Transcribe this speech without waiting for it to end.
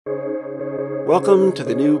Welcome to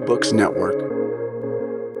the New Books Network.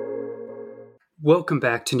 Welcome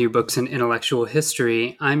back to New Books in Intellectual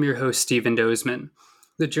History. I'm your host, Stephen Dozman.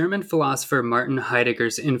 The German philosopher Martin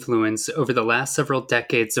Heidegger's influence over the last several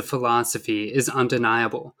decades of philosophy is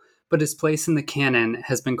undeniable, but his place in the canon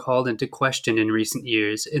has been called into question in recent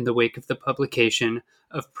years in the wake of the publication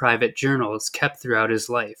of private journals kept throughout his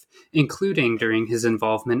life, including during his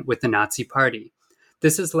involvement with the Nazi Party.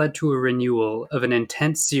 This has led to a renewal of an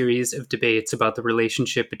intense series of debates about the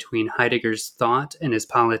relationship between Heidegger's thought and his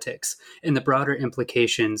politics, and the broader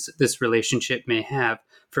implications this relationship may have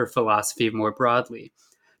for philosophy more broadly.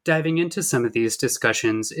 Diving into some of these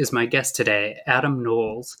discussions is my guest today, Adam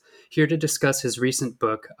Knowles, here to discuss his recent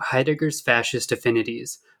book, Heidegger's Fascist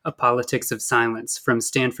Affinities, A Politics of Silence, from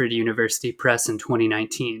Stanford University Press in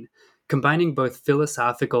 2019. Combining both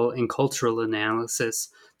philosophical and cultural analysis,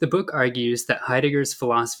 the book argues that Heidegger's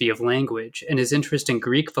philosophy of language and his interest in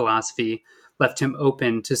Greek philosophy left him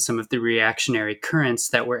open to some of the reactionary currents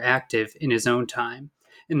that were active in his own time,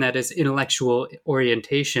 and that his intellectual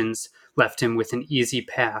orientations left him with an easy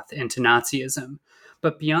path into Nazism.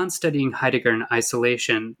 But beyond studying Heidegger in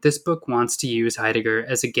isolation, this book wants to use Heidegger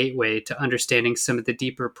as a gateway to understanding some of the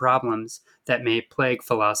deeper problems that may plague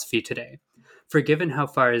philosophy today. For given how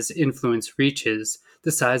far his influence reaches,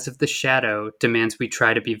 the size of the shadow demands we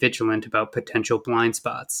try to be vigilant about potential blind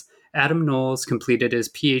spots. Adam Knowles completed his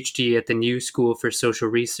PhD at the New School for Social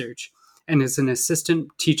Research and is an assistant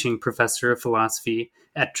teaching professor of philosophy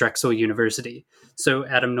at Drexel University. So,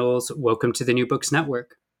 Adam Knowles, welcome to the New Books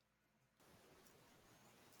Network.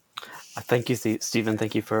 Thank you, Stephen.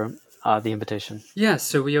 Thank you for the invitation. Yeah,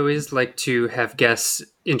 so we always like to have guests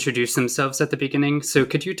introduce themselves at the beginning. So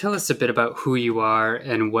could you tell us a bit about who you are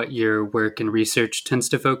and what your work and research tends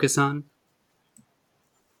to focus on?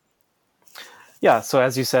 Yeah, so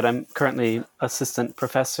as you said, I'm currently assistant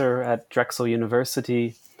professor at Drexel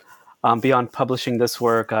University. Beyond publishing this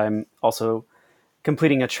work, I'm also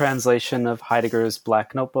completing a translation of Heidegger's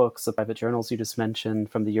Black Notebooks, the private journals you just mentioned,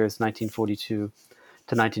 from the years 1942 to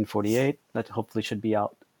 1948. That hopefully should be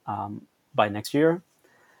out by next year.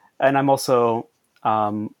 And I'm also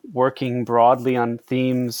working broadly on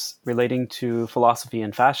themes relating to philosophy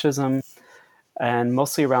and fascism, and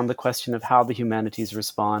mostly around the question of how the humanities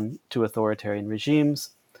respond to authoritarian regimes,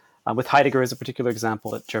 with Heidegger as a particular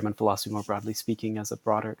example, but German philosophy more broadly speaking as a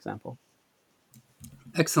broader example.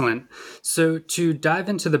 Excellent. So to dive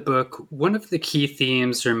into the book, one of the key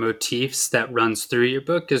themes or motifs that runs through your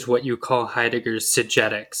book is what you call Heidegger's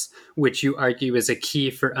Sigetics, which you argue is a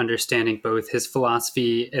key for understanding both his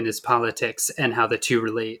philosophy and his politics and how the two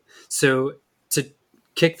relate. So to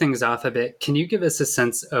kick things off a bit, can you give us a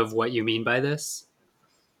sense of what you mean by this?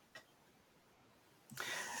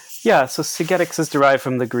 Yeah, so Sigetics is derived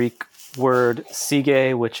from the Greek word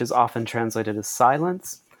sige, which is often translated as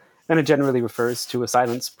silence. And it generally refers to a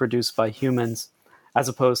silence produced by humans, as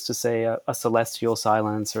opposed to, say, a celestial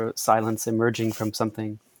silence or silence emerging from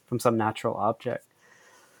something, from some natural object.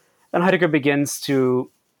 And Heidegger begins to,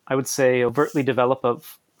 I would say, overtly develop a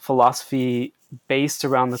philosophy based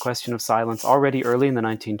around the question of silence already early in the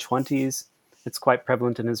 1920s. It's quite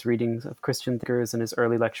prevalent in his readings of Christian thinkers and his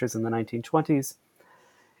early lectures in the 1920s.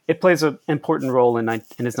 It plays an important role in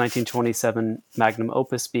his 1927 magnum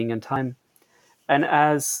opus, Being and Time. And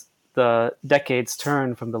as the decades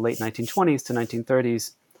turn from the late 1920s to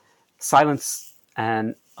 1930s, silence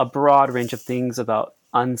and a broad range of things about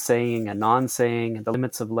unsaying and non-saying, and the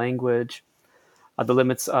limits of language, the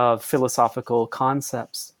limits of philosophical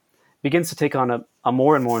concepts, begins to take on a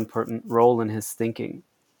more and more important role in his thinking.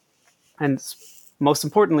 And most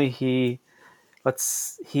importantly, he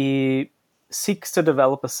seeks to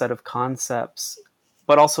develop a set of concepts,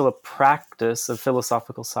 but also a practice of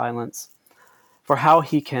philosophical silence for how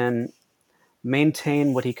he can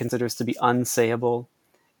maintain what he considers to be unsayable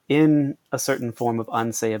in a certain form of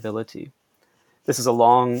unsayability. This is a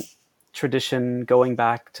long tradition going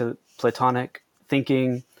back to Platonic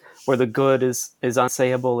thinking, where the good is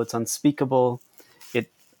unsayable, it's unspeakable, it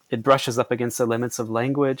brushes up against the limits of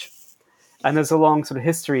language. And there's a long sort of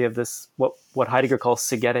history of this, what Heidegger calls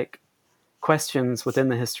sigetic questions within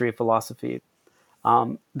the history of philosophy,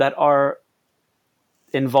 that are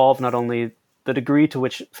involved not only the degree to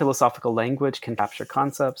which philosophical language can capture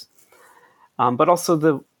concepts, but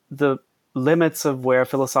also the limits of where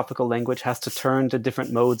philosophical language has to turn to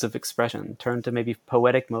different modes of expression, turn to maybe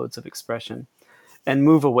poetic modes of expression, and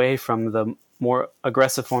move away from the more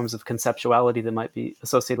aggressive forms of conceptuality that might be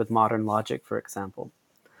associated with modern logic, for example.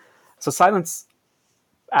 So silence,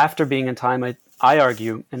 after Being in Time, I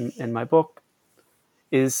argue in my book,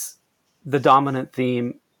 is the dominant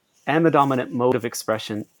theme and the dominant mode of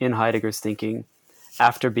expression in Heidegger's thinking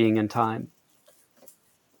after being in time.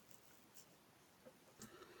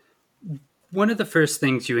 One of the first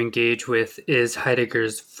things you engage with is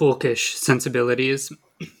Heidegger's Völkisch sensibilities.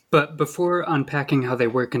 But before unpacking how they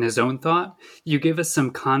work in his own thought, you give us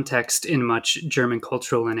some context in much German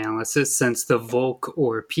cultural analysis, since the Volk,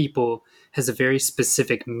 or people, has a very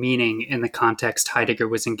specific meaning in the context Heidegger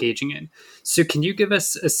was engaging in. So can you give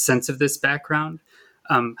us a sense of this background?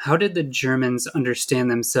 How did the Germans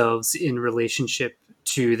understand themselves in relationship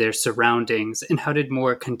to their surroundings, and how did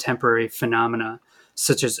more contemporary phenomena,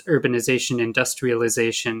 such as urbanization,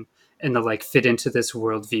 industrialization, and the like, fit into this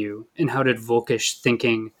worldview? And how did Volkisch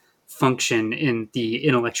thinking function in the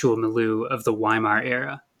intellectual milieu of the Weimar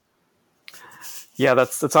era? Yeah,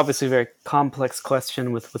 that's obviously a very complex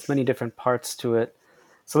question with many different parts to it.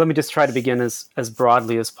 So let me just try to begin as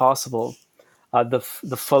broadly as possible. The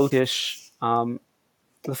Völkisch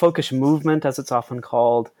movement, as it's often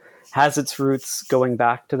called, has its roots going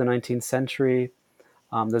back to the 19th century.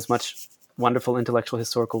 There's much wonderful intellectual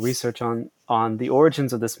historical research on the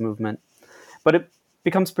origins of this movement, but it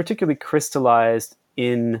becomes particularly crystallized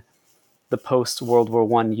in the post-World War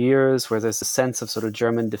I years, where there's a sense of sort of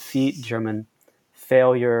German defeat, German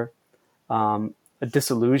failure, a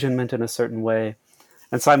disillusionment in a certain way,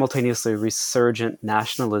 and simultaneously resurgent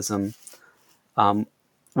nationalism,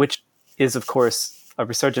 which is, of course, a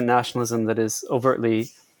resurgent nationalism that is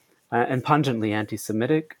overtly and pungently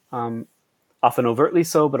anti-Semitic, often overtly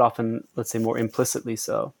so, but often, let's say, more implicitly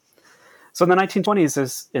so. So in the 1920s,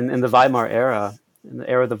 there's, in the Weimar era, in the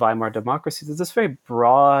era of the Weimar democracy, there's this very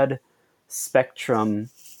broad spectrum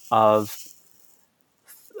of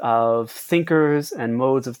thinkers and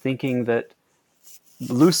modes of thinking that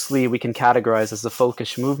loosely we can categorize as the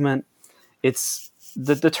Völkisch movement. It's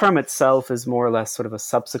the term itself is more or less sort of a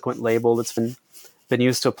subsequent label that's been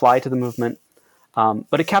used to apply to the movement,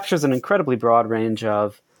 but it captures an incredibly broad range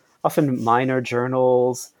of often minor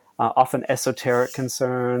journals, often esoteric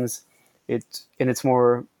concerns. It, in its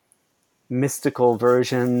more mystical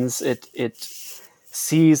versions, it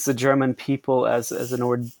sees the German people as an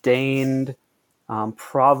ordained,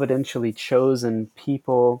 providentially chosen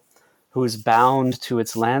people who is bound to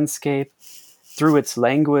its landscape through its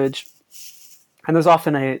language. And there's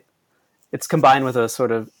often it's combined with a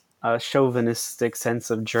sort of chauvinistic sense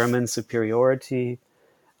of German superiority,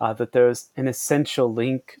 that there's an essential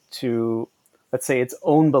link to, let's say, its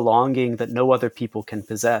own belonging that no other people can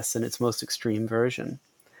possess in its most extreme version.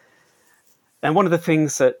 And one of the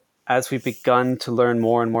things that, as we've begun to learn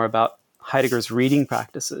more and more about Heidegger's reading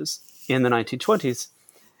practices in the 1920s,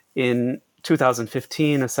 in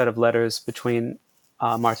 2015, a set of letters between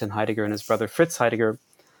Martin Heidegger and his brother Fritz Heidegger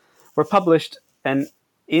were published. And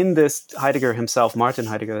in this, Heidegger himself, Martin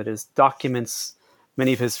Heidegger, that is, documents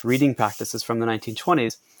many of his reading practices from the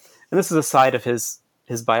 1920s. And this is a side of his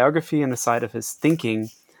biography and a side of his thinking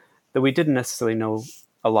that we didn't necessarily know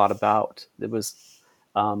a lot about. It was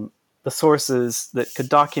the sources that could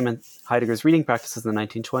document Heidegger's reading practices in the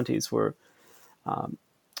 1920s were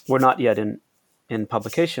not yet in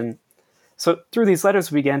publication. So through these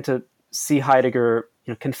letters, we began to see Heidegger,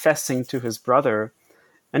 confessing to his brother,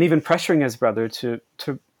 and even pressuring his brother to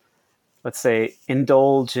let's say,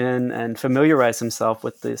 indulge in and familiarize himself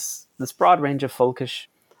with this broad range of Völkisch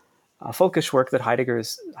work that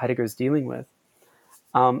Heidegger's dealing with.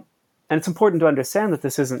 And it's important to understand that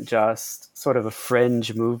this isn't just sort of a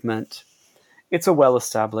fringe movement. It's a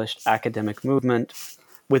well-established academic movement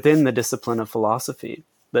within the discipline of philosophy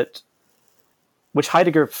which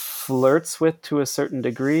Heidegger flirts with to a certain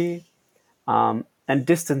degree, and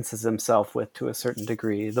distances himself with to a certain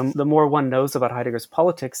degree. The more one knows about Heidegger's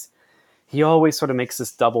politics, he always sort of makes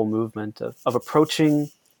this double movement of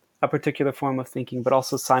approaching a particular form of thinking, but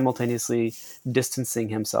also simultaneously distancing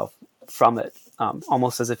himself from it,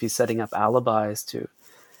 almost as if he's setting up alibis to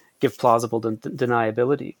give plausible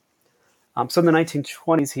deniability. So in the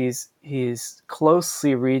 1920s, he's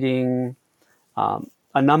closely reading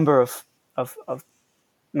a number of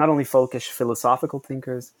not only Völkisch philosophical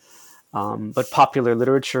thinkers, but popular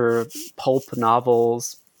literature, pulp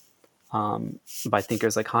novels by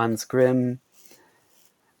thinkers like Hans Grimm.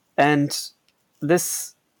 And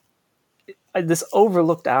this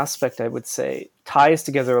overlooked aspect, I would say, ties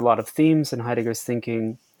together a lot of themes in Heidegger's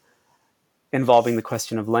thinking involving the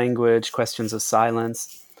question of language, questions of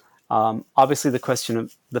silence, obviously the question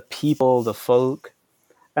of the people, the folk,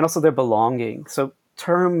 and also their belonging. So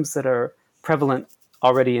terms that are prevalent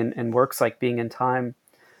already in works like Being and Time,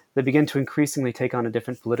 they begin to increasingly take on a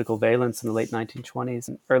different political valence in the late 1920s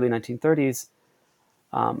and early 1930s.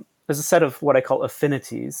 There's a set of what I call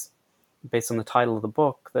affinities based on the title of the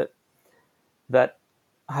book, that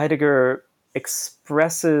Heidegger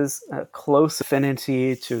expresses a close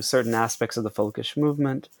affinity to certain aspects of the folkish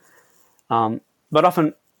movement, but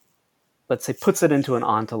often, let's say, puts it into an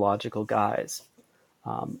ontological guise.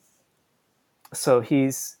 So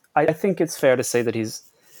I think it's fair to say that he's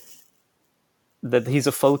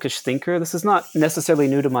a folkish thinker. This is not necessarily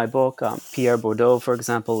new to my book. Pierre Bourdieu, for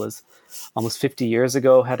example, is almost 50 years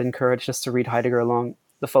ago had encouraged us to read Heidegger along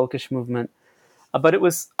the folkish movement. But it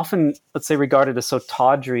was often, let's say, regarded as so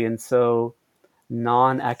tawdry and so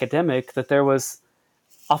non-academic that there was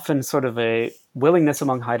often sort of a willingness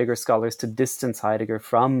among Heidegger scholars to distance Heidegger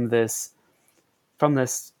from this,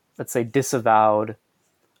 let's say, disavowed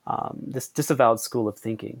school of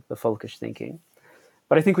thinking, the folkish thinking.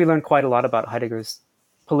 But I think we learn quite a lot about Heidegger's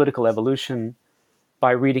political evolution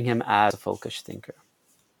by reading him as a folkish thinker.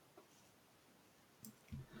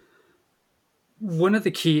 One of the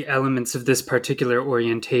key elements of this particular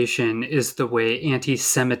orientation is the way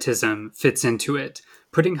anti-Semitism fits into it.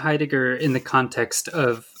 Putting Heidegger in the context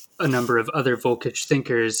of a number of other Volkisch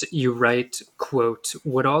thinkers, you write, quote,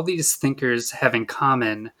 "What all these thinkers have in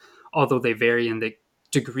common, although they vary in the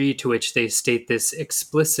degree to which they state this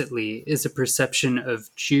explicitly, is a perception of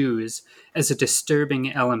Jews as a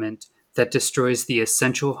disturbing element that destroys the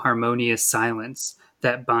essential harmonious silence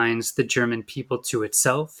that binds the German people to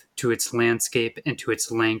itself, to its landscape, and to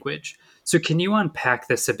its language." So can you unpack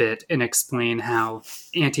this a bit and explain how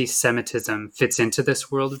anti-Semitism fits into this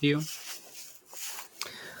worldview?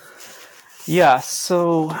 Yeah,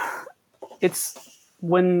 so it's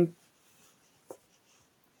when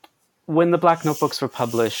the Black Notebooks were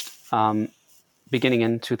published, beginning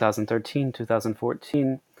in 2013,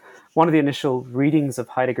 2014, one of the initial readings of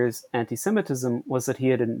Heidegger's anti-Semitism was that he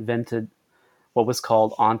had invented what was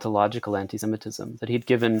called ontological anti-Semitism, that he'd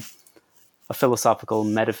given a philosophical,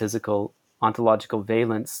 metaphysical, ontological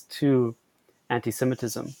valence to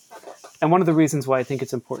anti-Semitism. And one of the reasons why I think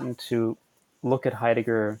it's important to look at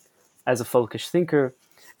Heidegger as a folkish thinker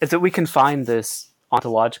is that we can find this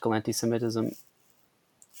ontological anti-Semitism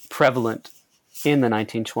prevalent in the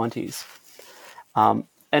 1920s.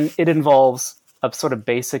 And it involves a sort of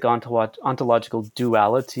basic ontological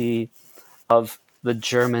duality of the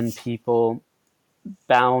German people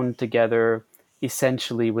bound together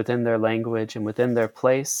essentially within their language and within their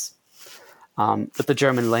place. But the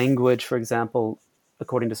German language, for example,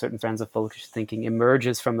 according to certain strands of folkish thinking,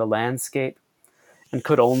 emerges from the landscape and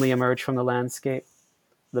could only emerge from the landscape,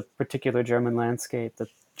 the particular German landscape, the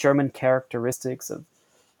German characteristics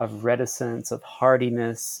of reticence, of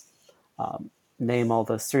hardiness, name all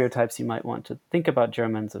the stereotypes you might want to think about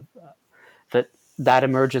Germans, that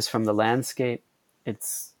emerges from the landscape.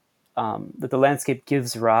 It's that the landscape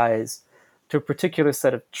gives rise to a particular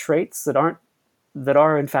set of traits that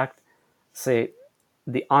are in fact, say,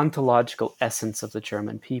 the ontological essence of the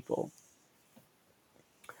German people.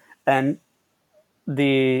 And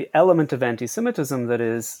the element of anti-Semitism that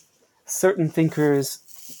is certain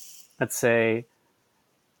thinkers, let's say,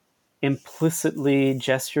 implicitly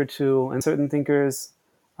gesture to, and certain thinkers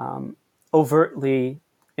overtly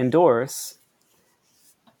endorse,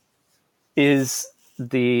 is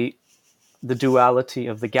the duality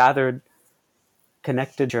of the gathered,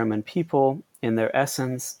 connected German people in their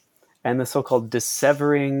essence, and the so-called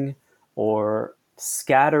dissevering or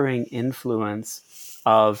scattering influence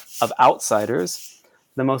of outsiders,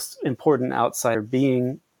 the most important outsider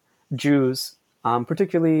being Jews,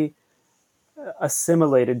 particularly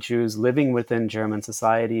assimilated Jews living within German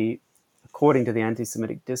society, according to the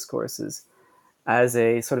anti-Semitic discourses, as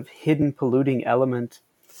a sort of hidden polluting element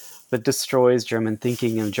that destroys German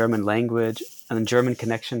thinking and German language and German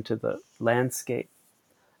connection to the landscape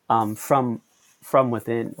from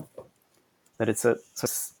within. That it's a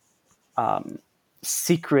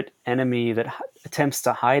secret enemy that attempts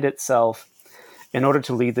to hide itself in order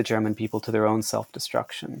to lead the German people to their own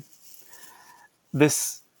self-destruction.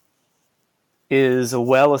 This is a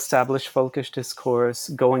well-established folkish discourse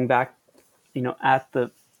going back, at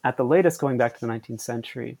the latest, going back to the 19th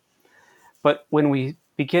century. But when we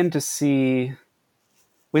begin to see,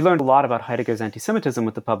 we learned a lot about Heidegger's anti-Semitism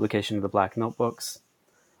with the publication of the Black Notebooks.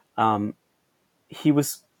 He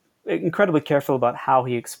was incredibly careful about how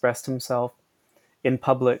he expressed himself in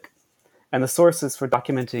public, and the sources for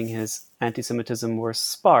documenting his anti-Semitism were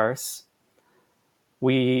sparse.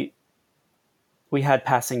 We had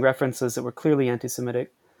passing references that were clearly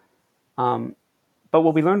anti-Semitic. But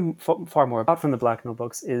what we learn far more about from the Black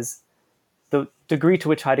Notebooks is the degree to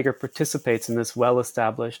which Heidegger participates in this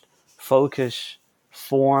well-established folkish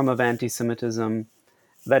form of anti-Semitism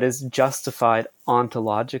that is justified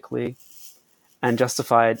ontologically and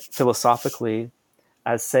justified philosophically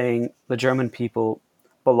as saying the German people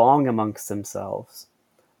belong amongst themselves.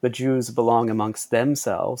 The Jews belong amongst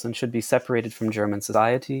themselves and should be separated from German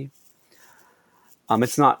society.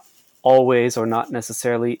 It's not always or not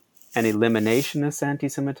necessarily an eliminationist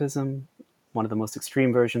anti-Semitism, one of the most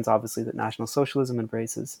extreme versions, obviously, that National Socialism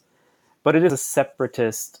embraces. But it is a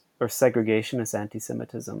separatist or segregationist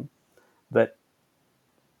anti-Semitism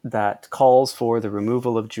that calls for the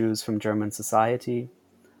removal of Jews from German society,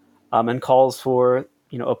 and calls for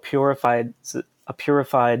a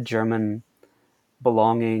purified German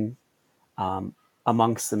belonging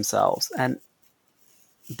amongst themselves. And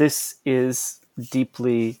this is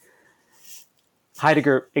deeply,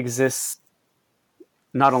 Heidegger exists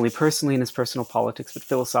not only personally in his personal politics, but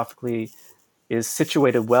philosophically is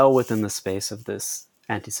situated well within the space of this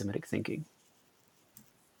anti-Semitic thinking.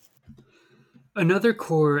 Another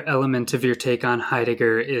core element of your take on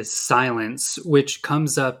Heidegger is silence, which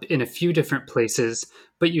comes up in a few different places,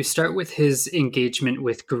 but you start with his engagement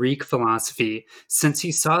with Greek philosophy, since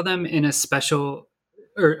he saw them in a special,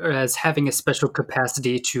 or as having a special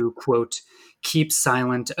capacity to, quote, keep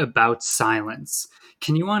silent about silence.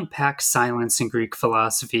 Can you unpack silence in Greek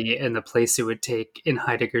philosophy and the place it would take in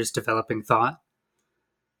Heidegger's developing thought?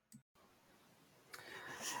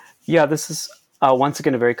 Yeah, this is once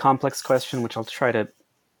again a very complex question, which I'll try to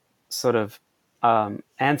sort of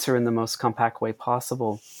answer in the most compact way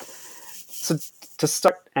possible. So to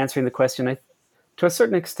start answering the question, to a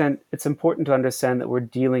certain extent, it's important to understand that we're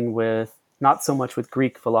dealing with not so much with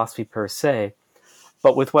Greek philosophy per se,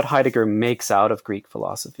 but with what Heidegger makes out of Greek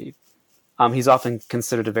philosophy. He's often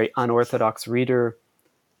considered a very unorthodox reader,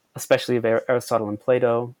 especially of Aristotle and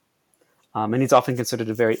Plato, and he's often considered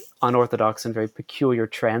a very unorthodox and very peculiar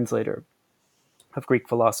translator of Greek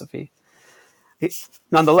philosophy.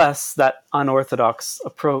 Nonetheless, that unorthodox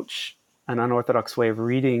approach, an unorthodox way of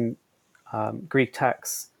reading Greek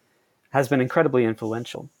texts, has been incredibly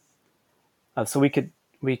influential. So we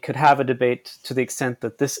could have a debate to the extent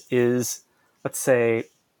that this is, let's say,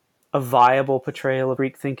 a viable portrayal of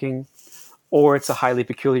Greek thinking, or it's a highly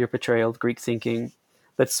peculiar portrayal of Greek thinking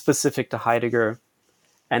that's specific to Heidegger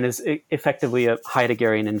and is effectively a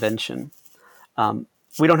Heideggerian invention.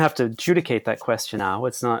 We don't have to adjudicate that question now.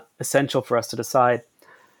 It's not essential for us to decide,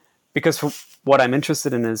 because what I'm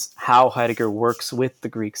interested in is how Heidegger works with the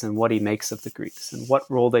Greeks and what he makes of the Greeks and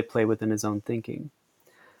what role they play within his own thinking.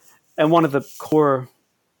 And one of the core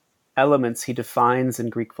elements he defines in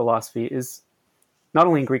Greek philosophy is not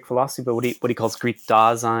only in Greek philosophy, but what he calls Greek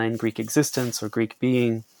Dasein, Greek existence, or Greek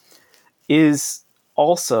being, is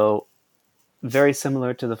also very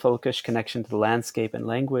similar to the Völkisch connection to the landscape and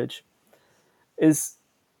language. Is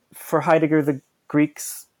for Heidegger, the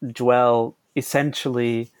Greeks dwell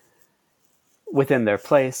essentially within their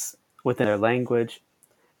place, within their language,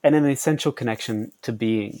 and in an essential connection to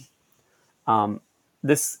being.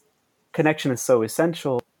 This connection is so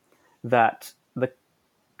essential that the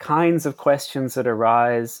kinds of questions that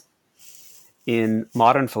arise in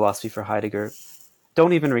modern philosophy for Heidegger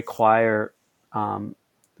don't even require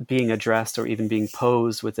being addressed or even being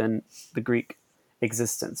posed within the Greek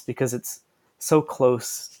existence, because it's so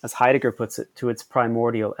close, as Heidegger puts it, to its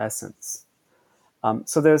primordial essence.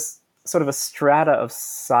 So there's sort of a strata of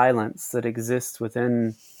silence that exists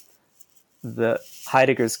within the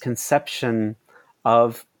Heidegger's conception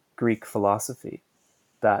of Greek philosophy,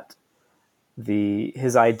 that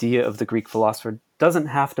his idea of the Greek philosopher doesn't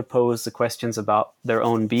have to pose the questions about their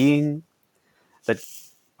own being that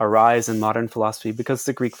arise in modern philosophy, because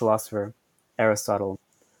the Greek philosopher, Aristotle,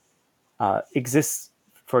 exists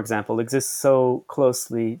so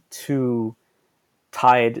closely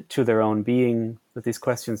tied to their own being that these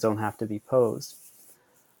questions don't have to be posed.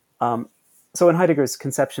 So in Heidegger's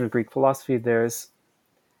conception of Greek philosophy,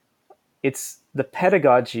 it's the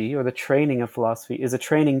pedagogy or the training of philosophy is a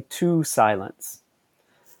training to silence.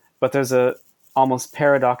 But there's a almost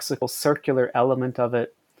paradoxical circular element of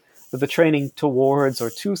it, that the training towards or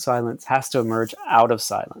to silence has to emerge out of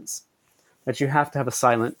silence. That you have to have a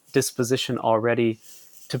silent disposition already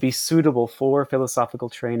to be suitable for philosophical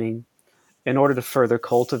training in order to further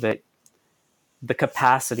cultivate the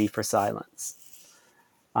capacity for silence.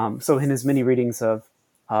 So in his many readings of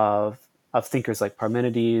thinkers like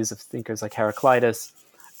Parmenides, of thinkers like Heraclitus,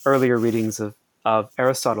 earlier readings of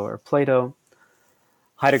Aristotle or Plato,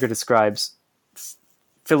 Heidegger describes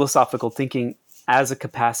philosophical thinking as a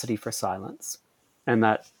capacity for silence. And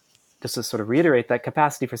that, just to sort of reiterate, that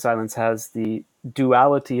capacity for silence has the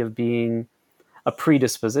duality of being a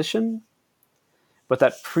predisposition, but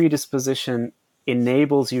that predisposition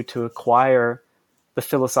enables you to acquire the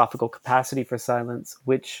philosophical capacity for silence,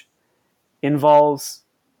 which involves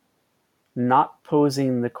not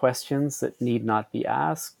posing the questions that need not be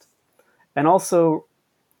asked, and also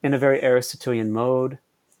in a very Aristotelian mode,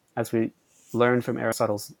 as we learn from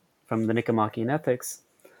Aristotle's, from the Nicomachean Ethics,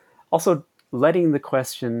 also letting the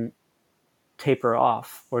question taper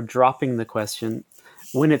off or dropping the question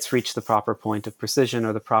when it's reached the proper point of precision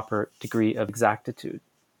or the proper degree of exactitude.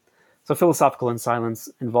 So philosophical in silence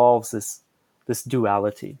involves this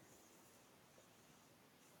duality.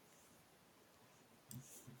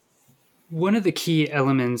 One of the key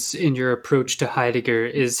elements in your approach to Heidegger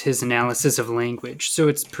is his analysis of language, so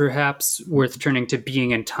it's perhaps worth turning to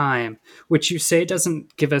Being and Time, which you say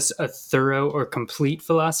doesn't give us a thorough or complete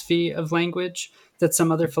philosophy of language that some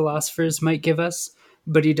other philosophers might give us,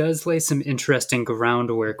 but he does lay some interesting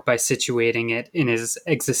groundwork by situating it in his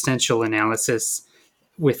existential analysis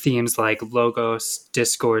with themes like logos,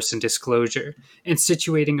 discourse, and disclosure, and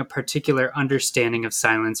situating a particular understanding of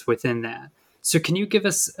silence within that. So can you give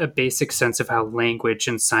us a basic sense of how language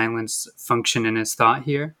and silence function in his thought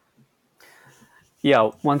here?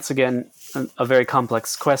 Yeah, once again, a very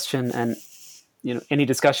complex question, and any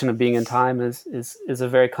discussion of Being and Time is a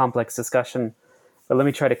very complex discussion. But let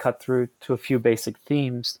me try to cut through to a few basic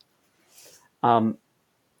themes. One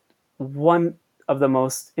of the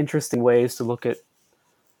most interesting ways to look at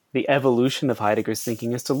the evolution of Heidegger's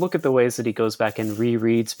thinking is to look at the ways that he goes back and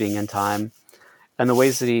rereads Being and Time, and the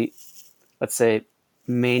ways that he, let's say,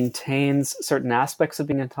 maintains certain aspects of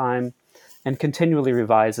Being and Time and continually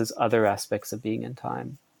revises other aspects of Being and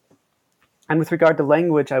Time. And with regard to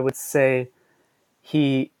language, I would say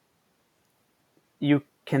you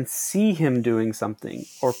can see him doing something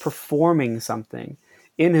or performing something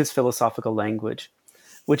in his philosophical language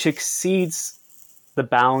which exceeds the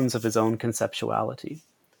bounds of his own conceptuality.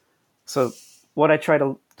 So what I try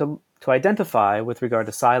to identify with regard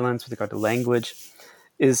to silence, with regard to language,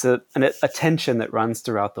 is a tension that runs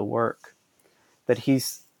throughout the work, that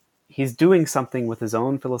he's doing something with his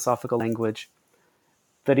own philosophical language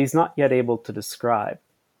that he's not yet able to describe.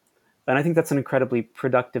 And I think that's an incredibly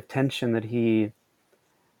productive tension that he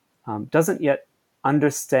doesn't yet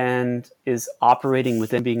understand is operating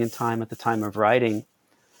within Being and Time at the time of writing.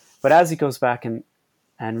 But as he goes back and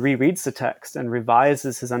rereads the text and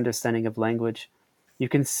revises his understanding of language, you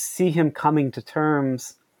can see him coming to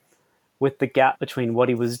terms with the gap between what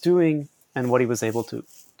he was doing and what he was able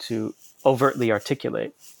to overtly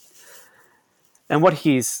articulate. And what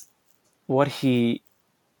he is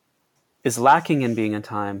lacking in Being and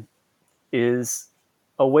Time is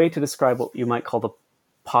a way to describe what you might call the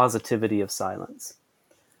positivity of silence.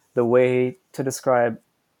 The way to describe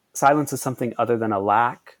silence as something other than a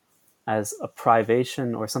lack, as a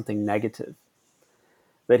privation or something negative.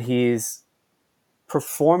 That he's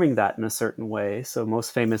performing that in a certain way. So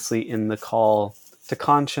most famously in the call to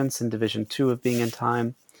conscience in Division 2 of Being and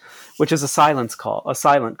Time, which is a silent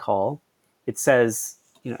call. It says,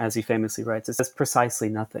 as he famously writes, it says precisely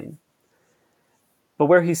nothing. But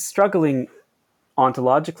where he's struggling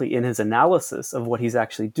ontologically in his analysis of what he's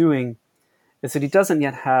actually doing is that he doesn't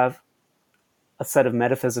yet have a set of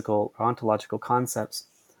metaphysical or ontological concepts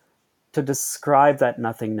to describe that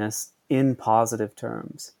nothingness in positive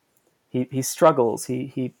terms. He struggles.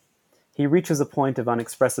 He reaches a point of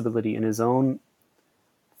unexpressibility in his own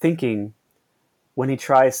thinking when he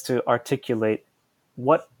tries to articulate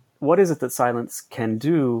what is it that silence can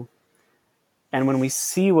do. And when we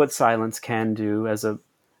see what silence can do as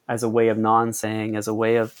a way of non-saying, as a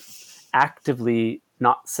way of actively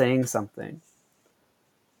not saying something,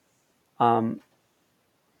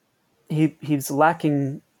 he's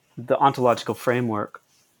lacking the ontological framework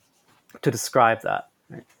to describe that.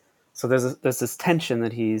 Right? So there's this tension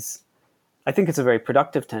that I think it's a very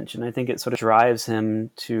productive tension. I think it sort of drives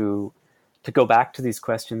him to go back to these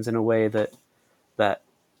questions in a way that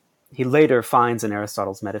he later finds in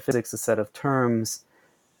Aristotle's Metaphysics, a set of terms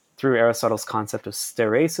through Aristotle's concept of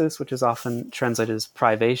steresis, which is often translated as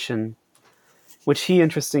privation, which he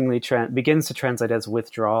interestingly begins to translate as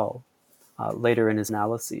withdrawal later in his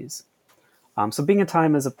analyses. So Being and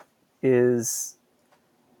Time it's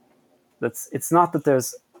not that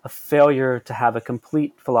there's a failure to have a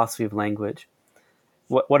complete philosophy of language.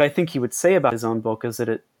 What I think he would say about his own book is that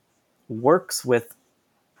it works with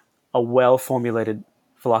a well-formulated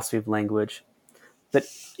philosophy of language that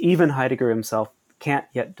even Heidegger himself can't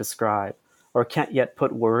yet describe or can't yet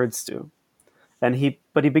put words to. But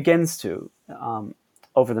he begins to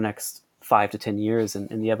over the next 5 to 10 years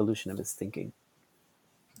in the evolution of his thinking.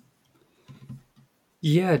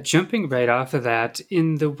 Yeah, jumping right off of that,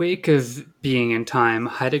 in the wake of Being in Time,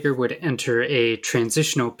 Heidegger would enter a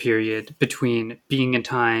transitional period between Being in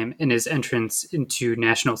Time and his entrance into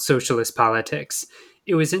National Socialist politics.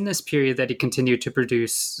 It was in this period that he continued to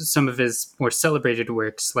produce some of his more celebrated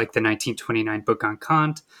works, like the 1929 book on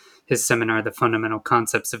Kant, his seminar, The Fundamental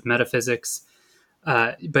Concepts of Metaphysics.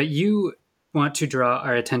 But you want to draw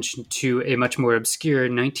our attention to a much more obscure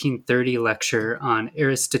 1930 lecture on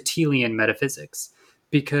Aristotelian metaphysics,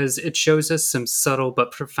 because it shows us some subtle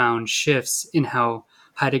but profound shifts in how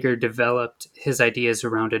Heidegger developed his ideas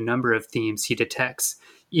around a number of themes he detects,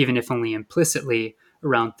 even if only implicitly,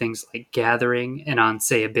 around things like gathering and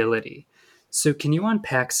unsayability. So, can you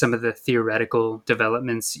unpack some of the theoretical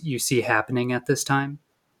developments you see happening at this time?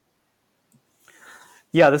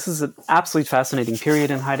 Yeah, this is an absolutely fascinating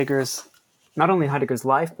period in not only Heidegger's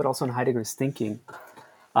life, but also in Heidegger's thinking.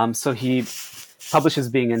 So he publishes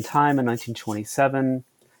Being in Time in 1927.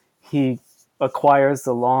 He acquires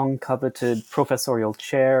the long coveted professorial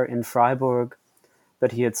chair in Freiburg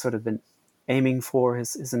that he had sort of been aiming for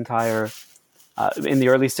his entire, in the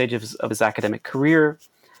early stages of his academic career.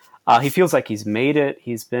 He feels like he's made it.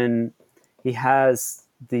 He has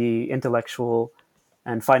the intellectual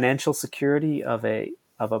and financial security of a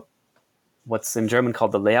what's in German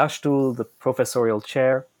called the Lehrstuhl, the professorial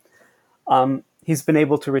chair. He's been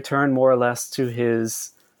able to return more or less to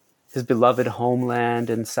his beloved homeland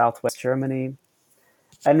in southwest Germany,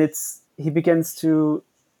 and he begins to,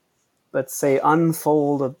 let's say,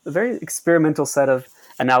 unfold a very experimental set of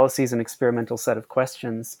analyses and experimental set of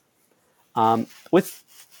questions, with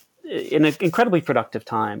in an incredibly productive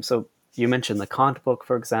time. So you mentioned the Kant book,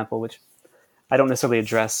 for example, which I don't necessarily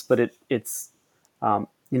address, but it's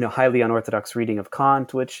highly unorthodox reading of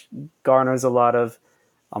Kant, which garners a lot of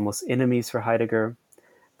almost enemies for Heidegger.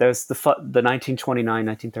 There's the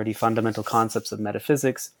 1929-1930 Fundamental Concepts of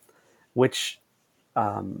Metaphysics, which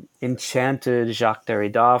enchanted Jacques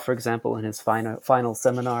Derrida, for example, in his final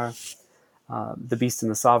seminar, The Beast and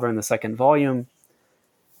the Sovereign, the second volume.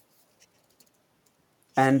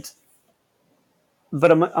 But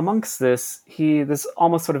amongst this, there's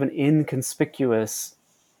almost sort of an inconspicuous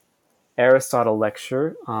Aristotle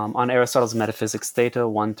lecture on Aristotle's Metaphysics Theta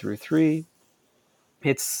 1 through 3.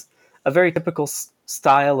 It's a very typical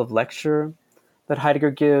style of lecture that Heidegger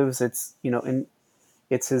gives. It's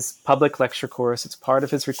his public lecture course. It's part of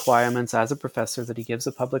his requirements as a professor that he gives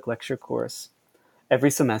a public lecture course every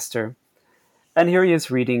semester. And here he is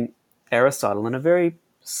reading Aristotle in a very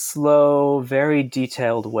slow, very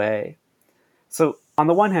detailed way. So on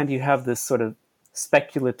the one hand, you have this sort of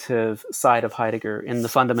speculative side of Heidegger in the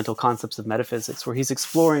Fundamental Concepts of Metaphysics, where he's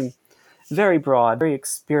exploring very broad, very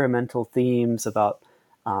experimental themes about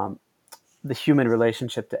the human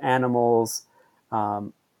relationship to animals,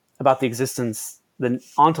 about the existence, the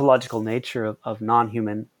ontological nature of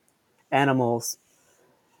non-human animals.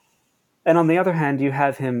 And on the other hand, you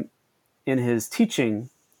have him in his teaching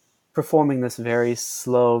performing this very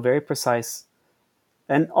slow, very precise,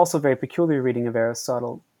 and also very peculiar reading of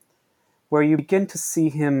Aristotle, where you begin to see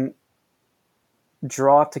him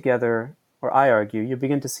draw together, or I argue, you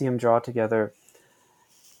begin to see him draw together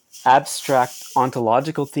abstract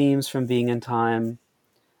ontological themes from Being in Time,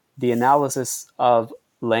 the analysis of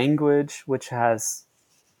language, which has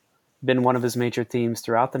been one of his major themes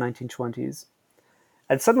throughout the 1920s.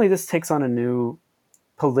 And suddenly this takes on a new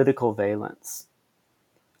political valence.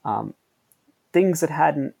 Things that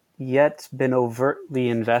hadn't yet been overtly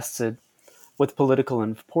invested with political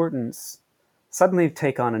importance suddenly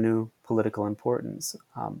take on a new political importance.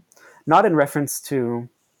 Not in reference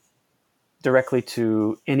directly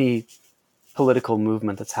to any political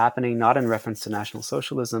movement that's happening, not in reference to National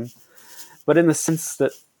Socialism, but in the sense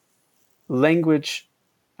that language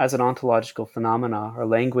as an ontological phenomena, or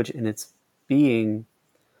language in its being,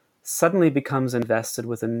 suddenly becomes invested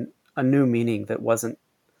with a new meaning that wasn't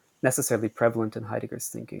necessarily prevalent in Heidegger's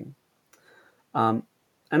thinking. And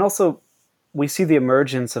also, we see the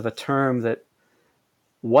emergence of a term that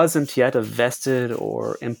wasn't yet a vested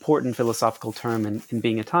or important philosophical term in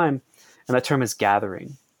Being in Time, and that term is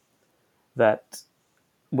gathering,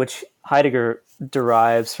 which Heidegger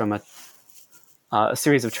derives from a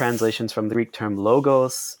series of translations from the Greek term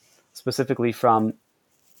logos, specifically from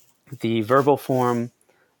the verbal form,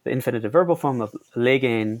 the infinitive verbal form of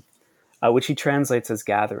legein, which he translates as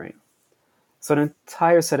gathering. So an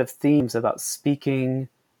entire set of themes about speaking,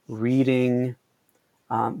 reading,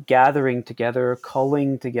 gathering together,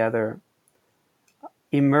 culling together,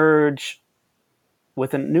 emerge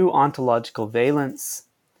with a new ontological valence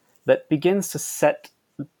that begins to set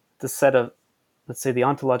the set of, let's say, the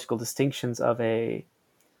ontological distinctions of a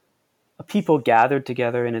a people gathered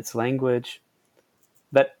together in its language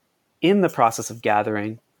that in the process of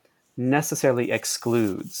gathering necessarily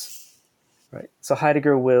excludes, right? So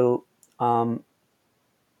Heidegger will, in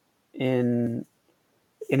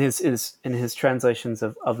his translations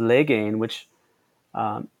of Legein, which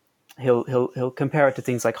he'll compare it to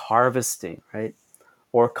things like harvesting, right,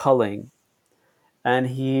 or culling, and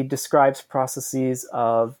he describes processes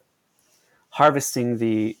of harvesting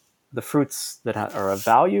the fruits that are of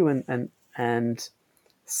value and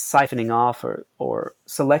siphoning off or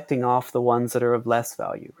selecting off the ones that are of less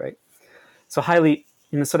value, right? So highly,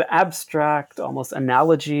 sort of abstract, almost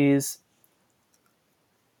analogies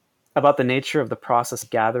about the nature of the process of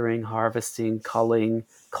gathering, harvesting, culling,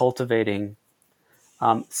 cultivating,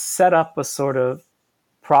 set up a sort of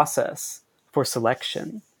process for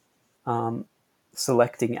selection,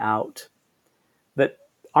 selecting out, that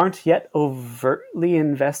aren't yet overtly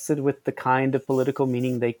invested with the kind of political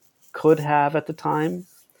meaning they could have at the time.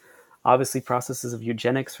 Obviously, processes of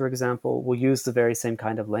eugenics, for example, will use the very same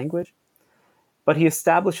kind of language. But he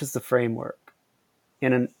establishes the framework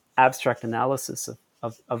in an abstract analysis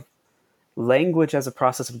of language as a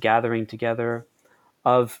process of gathering together,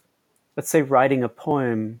 of, let's say, writing a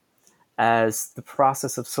poem as the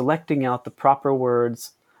process of selecting out the proper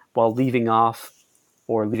words while leaving off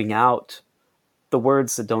or leaving out the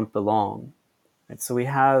words that don't belong. Right? So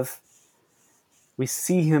we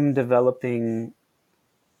see him developing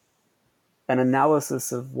an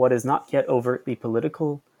analysis of what is not yet overtly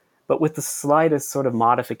political, but with the slightest sort of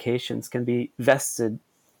modifications can be vested,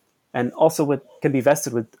 and also can be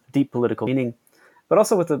vested with deep political meaning, but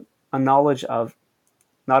also with a knowledge of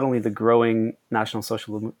not only the growing National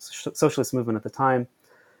Socialist movement at the time,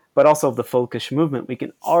 but also of the folkish movement. We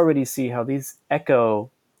can already see how these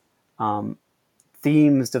echo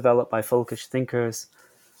themes developed by folkish thinkers.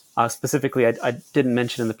 Specifically, I didn't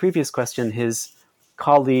mention in the previous question his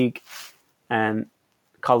colleague in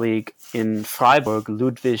Freiburg,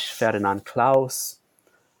 Ludwig Ferdinand Claus,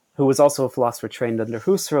 who was also a philosopher trained under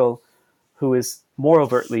Husserl, who is more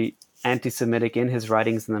overtly anti-Semitic in his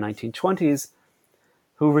writings in the 1920s,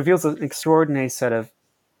 who reveals an extraordinary set of,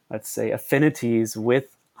 let's say, affinities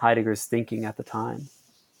with Heidegger's thinking at the time.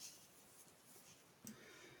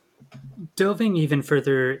 Delving even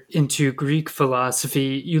further into Greek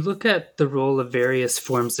philosophy, you look at the role of various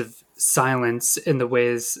forms of silence in the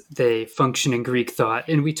ways they function in Greek thought.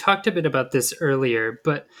 And we talked a bit about this earlier,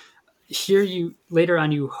 but here later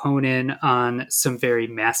on you hone in on some very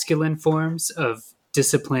masculine forms of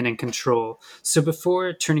discipline and control. So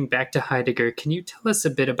before turning back to Heidegger, can you tell us a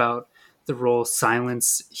bit about the role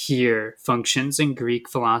silence here functions in Greek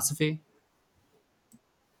philosophy?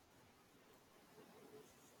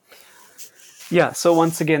 Yeah, so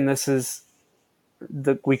once again,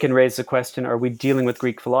 we can raise the question, are we dealing with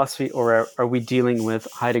Greek philosophy, or are we dealing with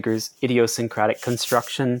Heidegger's idiosyncratic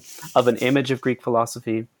construction of an image of Greek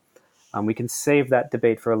philosophy? We can save that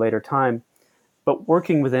debate for a later time, but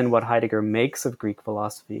working within what Heidegger makes of Greek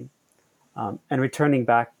philosophy, and returning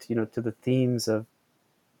back to the themes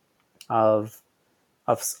of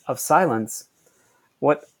silence,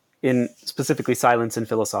 what in specifically silence in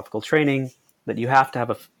philosophical training, that you have to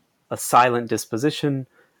have a silent disposition,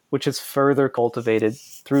 which is further cultivated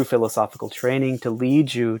through philosophical training to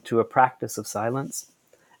lead you to a practice of silence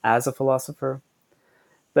as a philosopher.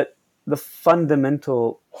 But the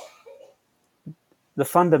fundamental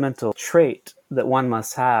trait that one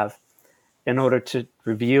must have in order to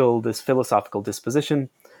reveal this philosophical disposition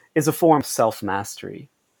is a form of self-mastery,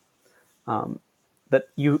 that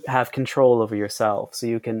you have control over yourself. So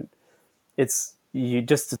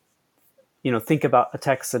think about a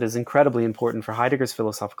text that is incredibly important for Heidegger's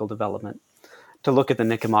philosophical development, to look at the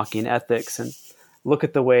Nicomachean Ethics and look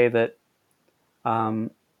at the way that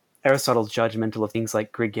Aristotle's judgmental of things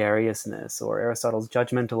like gregariousness, or Aristotle's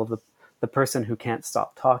judgmental of the person who can't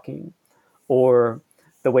stop talking, or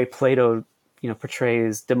the way Plato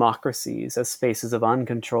portrays democracies as spaces of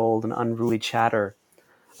uncontrolled and unruly chatter,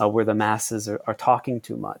 where the masses are talking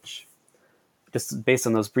too much. Just based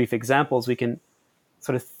on those brief examples, we can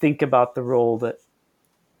sort of think about the role that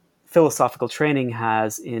philosophical training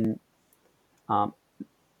has in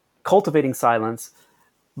cultivating silence,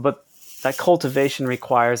 but that cultivation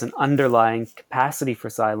requires an underlying capacity for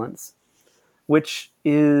silence, which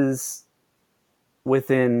is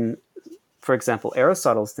within, for example,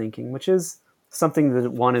 Aristotle's thinking, which is something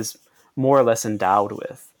that one is more or less endowed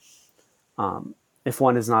with. If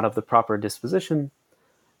one is not of the proper disposition,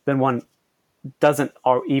 then one doesn't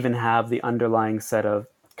even have the underlying set of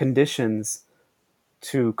conditions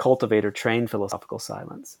to cultivate or train philosophical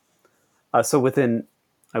silence. So within,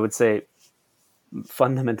 I would say,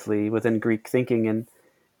 fundamentally within Greek thinking and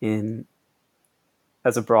in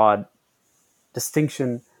as a broad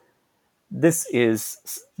distinction, this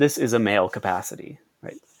is a male capacity,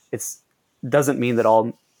 right? It's doesn't mean that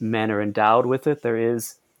all men are endowed with it. There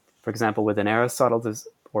is, for example, within Aristotle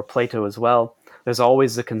or Plato as well, there's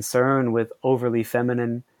always a concern with overly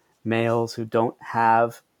feminine males who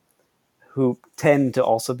tend to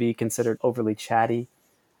also be considered overly chatty.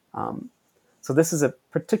 So this is a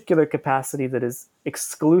particular capacity that is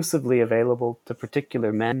exclusively available to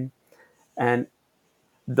particular men, and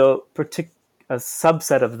a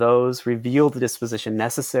subset of those reveal the disposition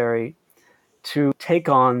necessary to take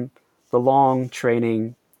on the long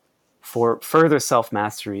training for further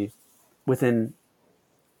self-mastery within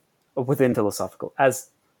philosophical, as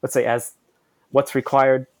what's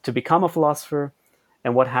required to become a philosopher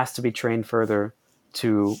and what has to be trained further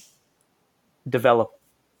to develop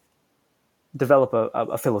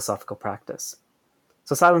a philosophical practice.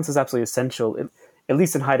 So silence is absolutely essential, at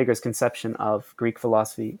least in Heidegger's conception of Greek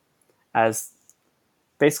philosophy, as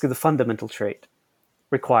basically the fundamental trait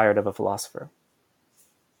required of a philosopher.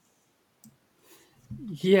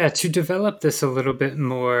 Yeah, to develop this a little bit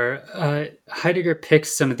more, Heidegger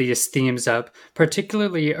picks some of these themes up,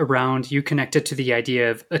 particularly around you connected to the idea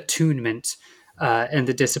of attunement and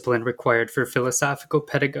the discipline required for philosophical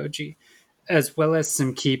pedagogy, as well as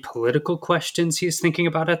some key political questions he's thinking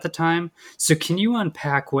about at the time. So can you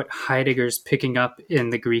unpack what Heidegger's picking up in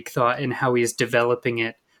the Greek thought and how he's developing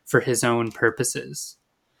it for his own purposes?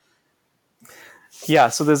 Yeah,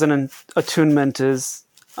 so there's attunement is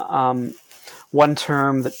one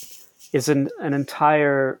term that is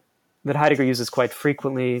that Heidegger uses quite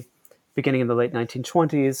frequently, beginning in the late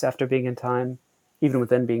 1920s, after Being in Time, even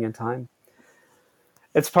within Being in Time.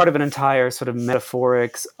 It's part of an entire sort of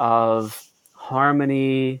metaphorics of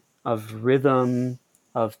harmony, of rhythm,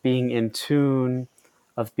 of being in tune,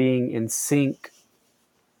 of being in sync.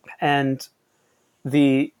 And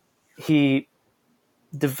he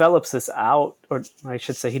develops this out, or I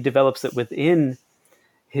should say he develops it within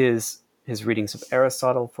his readings of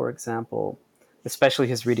Aristotle, for example, especially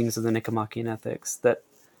his readings of the Nicomachean Ethics, that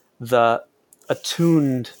the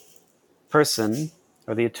attuned person,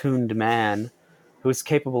 or the attuned man, who is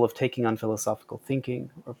capable of taking on philosophical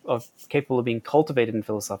thinking, or capable of being cultivated in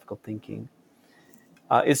philosophical thinking,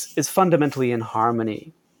 is fundamentally in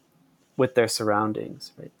harmony with their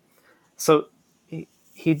surroundings, right? So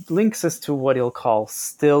he links us to what he'll call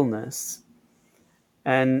stillness.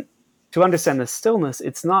 And to understand the stillness,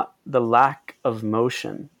 it's not the lack of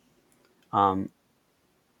motion.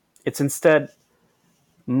 It's instead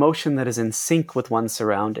motion that is in sync with one's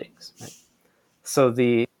surroundings. Right? So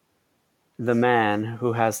the man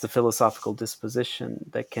who has the philosophical disposition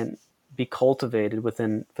that can be cultivated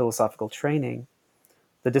within philosophical training,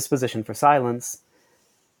 the disposition for silence,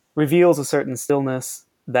 reveals a certain stillness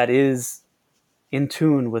that is in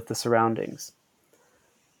tune with the surroundings.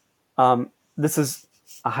 This is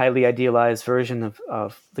a highly idealized version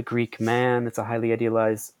of the Greek man. It's a highly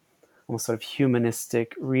idealized, almost sort of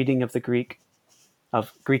humanistic reading of Greek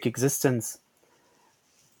existence.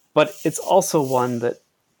 But it's also one that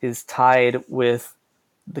is tied with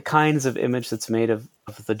the kinds of image that's made of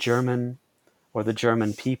the German, or the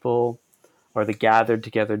German people, or the gathered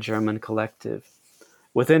together German collective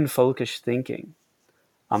within folkish thinking.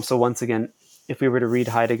 So once again, if we were to read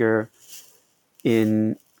Heidegger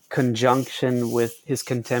in conjunction with his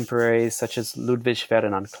contemporaries such as Ludwig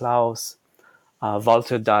Ferdinand Claus,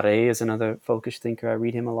 Walter Darré is another folkish thinker. I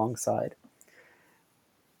read him alongside.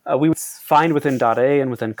 We would find within Darré and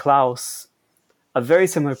within Claus a very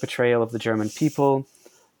similar portrayal of the German people,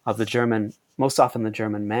 of the German, most often the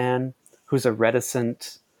German man, who's a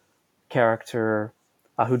reticent character,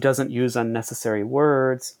 who doesn't use unnecessary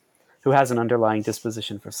words, who has an underlying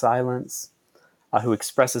disposition for silence, who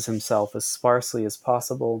expresses himself as sparsely as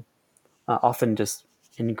possible, often just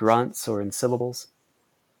in grunts or in syllables.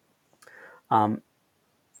 And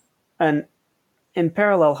in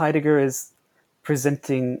parallel, Heidegger is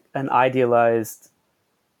presenting an idealized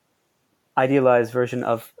version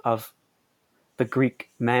of the Greek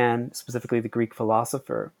man, specifically the Greek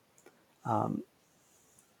philosopher,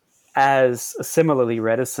 as a similarly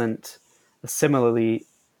reticent, a similarly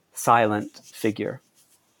silent figure.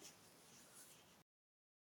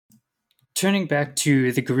 Turning back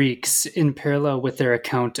to the Greeks, in parallel with their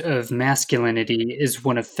account of masculinity is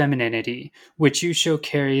one of femininity, which you show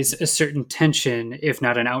carries a certain tension, if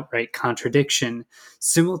not an outright contradiction,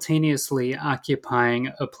 simultaneously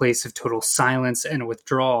occupying a place of total silence and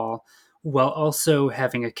withdrawal, while also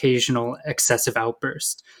having occasional excessive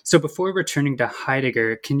outbursts. So before returning to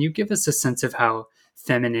Heidegger, can you give us a sense of how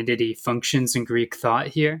femininity functions in Greek thought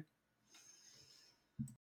here?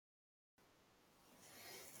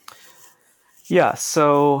 Yeah,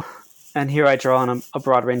 so, and here I draw on a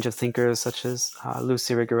broad range of thinkers such as Luce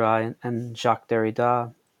Irigaray and Jacques Derrida,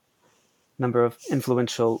 a number of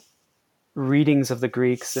influential readings of the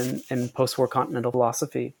Greeks in post-war continental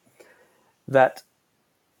philosophy, that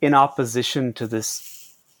in opposition to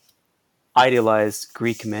this idealized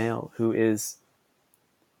Greek male who is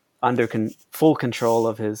under full control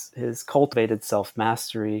of his cultivated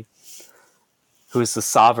self-mastery, who is the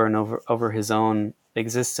sovereign over his own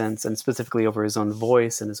existence and specifically over his own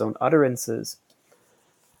voice and his own utterances,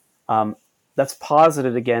 that's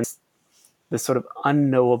posited against this sort of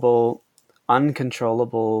unknowable,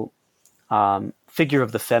 uncontrollable figure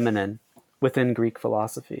of the feminine within Greek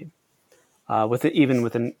philosophy, even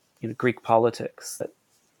within Greek politics. That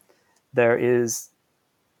there is,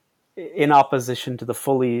 in opposition to the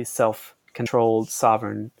fully self-controlled,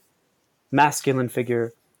 sovereign, masculine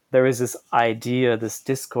figure, there is this idea, this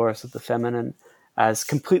discourse of the feminine as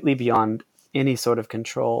completely beyond any sort of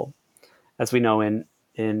control, as we know in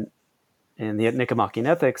the Nicomachean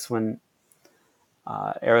Ethics, when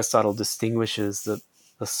Aristotle distinguishes the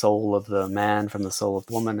soul of the man from the soul of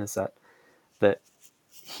the woman, is that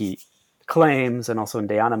he claims, and also in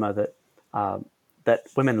De Anima, that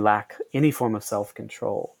women lack any form of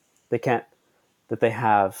self-control. That they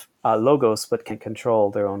have logos, but can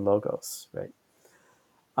control their own logos, right?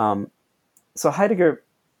 So Heidegger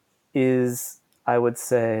is, I would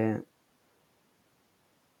say,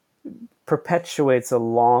 perpetuates a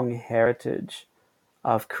long heritage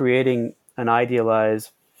of creating an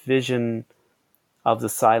idealized vision of the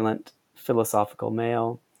silent philosophical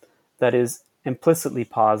male that is implicitly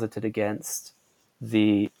posited against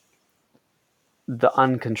the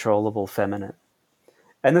uncontrollable feminine.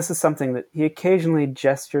 And this is something that he occasionally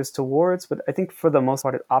gestures towards, but I think for the most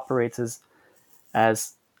part it operates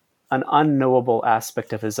as an unknowable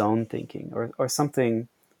aspect of his own thinking, or something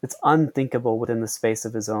that's unthinkable within the space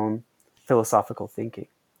of his own philosophical thinking.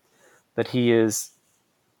 That he is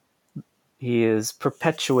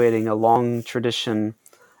perpetuating a long tradition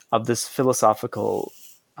of this philosophical,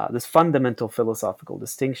 this fundamental philosophical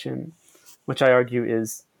distinction, which I argue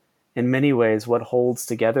is in many ways what holds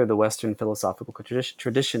together the Western philosophical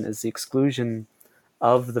tradition, is the exclusion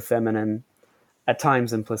of the feminine, at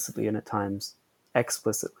times implicitly and at times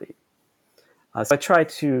explicitly. So I try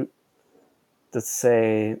to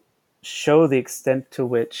say, show the extent to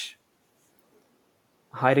which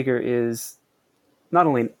Heidegger is not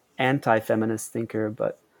only an anti-feminist thinker,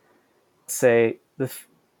 but say the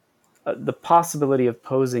possibility of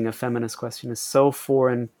posing a feminist question is so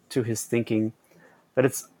foreign to his thinking that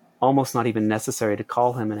it's almost not even necessary to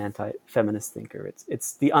call him an anti-feminist thinker.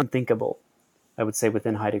 It's the unthinkable, I would say,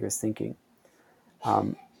 within Heidegger's thinking.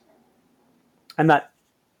 And that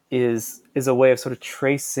is a way of sort of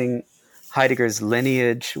tracing Heidegger's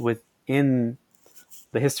lineage within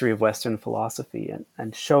the history of Western philosophy,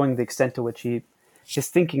 and showing the extent to which his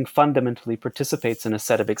thinking fundamentally participates in a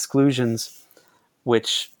set of exclusions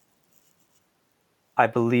which I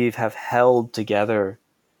believe have held together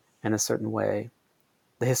in a certain way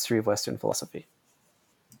the history of Western philosophy.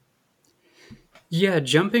 Yeah,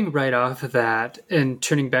 jumping right off of that and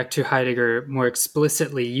turning back to Heidegger more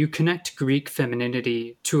explicitly, you connect Greek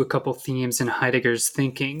femininity to a couple themes in Heidegger's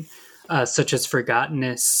thinking, such as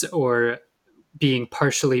forgottenness or being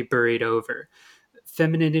partially buried over.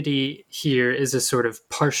 Femininity here is a sort of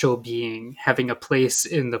partial being, having a place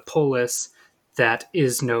in the polis that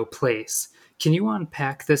is no place. Can you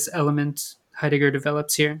unpack this element Heidegger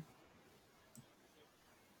develops here?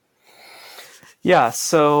 Yeah,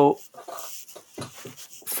 so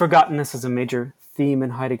forgottenness is a major theme in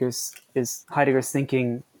Heidegger's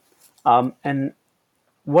thinking, and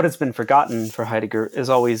what has been forgotten for Heidegger is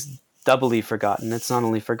always doubly forgotten. It's not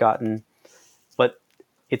only forgotten, but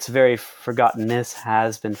its very forgottenness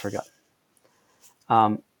has been forgotten.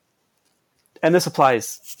 And this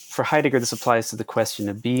applies, for Heidegger, this applies to the question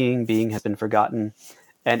of being. Being has been forgotten,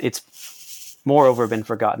 and it's moreover been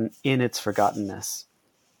forgotten in its forgottenness.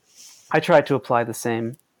 I try to apply the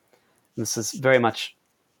same. This is very much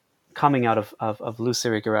coming out of Luce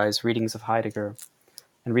Irigaray's readings of Heidegger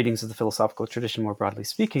and readings of the philosophical tradition more broadly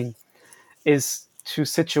speaking, is to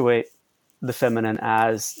situate the feminine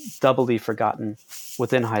as doubly forgotten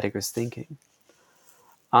within Heidegger's thinking,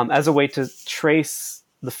 as a way to trace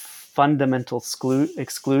the fundamental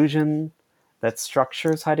exclusion that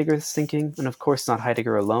structures Heidegger's thinking, and of course not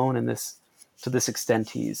Heidegger alone. In this, to this extent,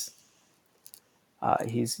 he's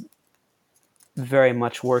very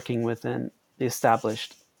much working within the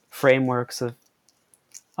established frameworks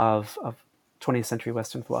of 20th century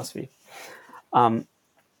Western philosophy.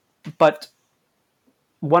 But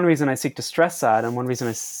one reason I seek to stress that, and one reason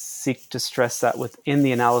I seek to stress that within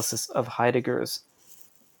the analysis of Heidegger's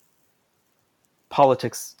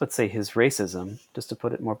politics, let's say his racism, just to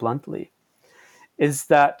put it more bluntly, is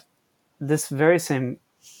that this very same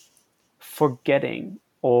forgetting,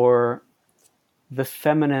 or the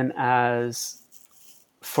feminine as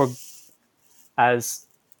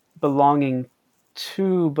belonging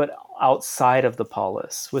to but outside of the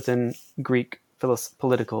polis within Greek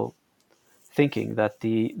political thinking, that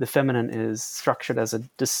the feminine is structured as a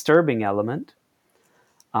disturbing element.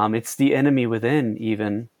 It's the enemy within.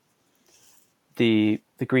 Even the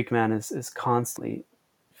Greek man is constantly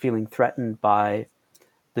feeling threatened by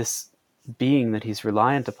this being that he's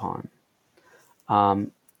reliant upon.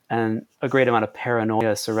 And a great amount of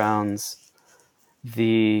paranoia surrounds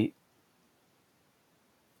the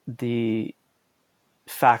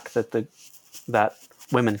fact that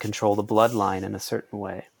women control the bloodline in a certain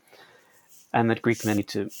way, and that Greek men need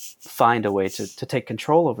to find a way to take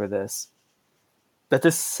control over this. That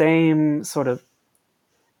this same sort of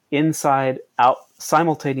inside-out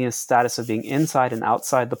simultaneous status of being inside and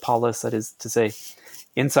outside the polis, that is to say,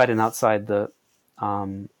 inside and outside the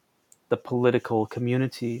political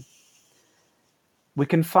community, we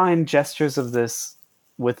can find gestures of this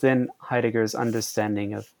within Heidegger's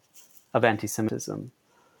understanding of anti-Semitism,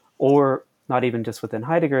 or not even just within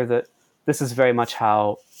Heidegger, that this is very much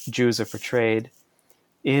how Jews are portrayed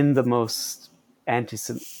in the most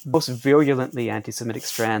virulently anti-Semitic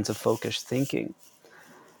strands of folkish thinking,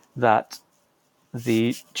 that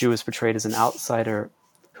the Jew is portrayed as an outsider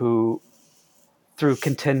who, through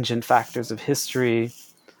contingent factors of history,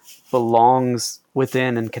 belongs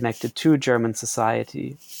within and connected to German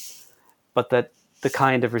society, but that the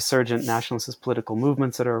kind of resurgent nationalist political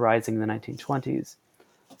movements that are arising in the 1920s,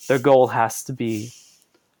 their goal has to be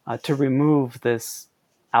to remove this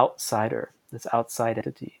outsider, this outside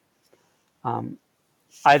entity,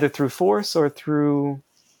 either through force or through,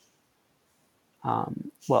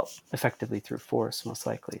 effectively through force, most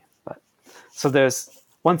likely. But so there's,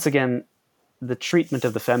 once again, the treatment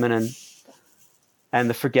of the feminine and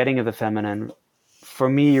the forgetting of the feminine, for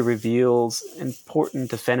me, reveals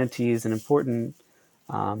important affinities and important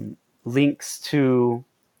links to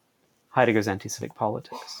Heidegger's anti-Semitic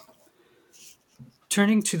politics.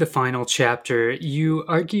 Turning to the final chapter, you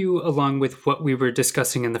argue, along with what we were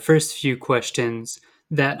discussing in the first few questions,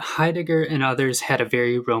 that Heidegger and others had a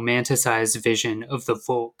very romanticized vision of the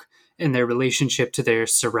Volk and their relationship to their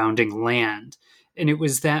surrounding land. And it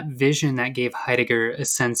was that vision that gave Heidegger a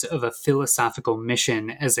sense of a philosophical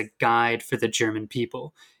mission as a guide for the German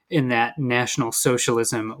people, in that National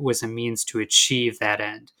Socialism was a means to achieve that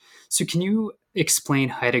end. So can you explain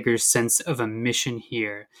Heidegger's sense of a mission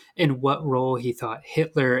here, and what role he thought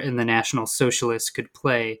Hitler and the National Socialists could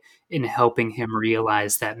play in helping him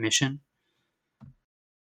realize that mission?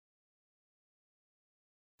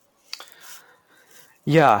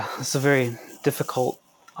 Yeah, it's a very difficult,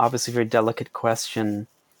 obviously very delicate question,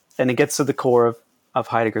 and it gets to the core of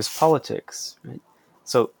Heidegger's politics. Right?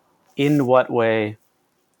 So in what way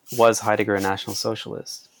was Heidegger a National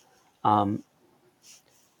Socialist? I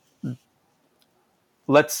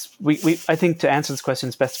think to answer this question,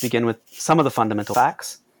 it's best to begin with some of the fundamental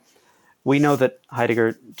facts. We know that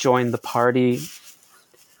Heidegger joined the party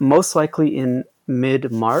most likely in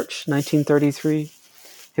mid-March 1933.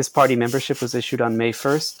 His party membership was issued on May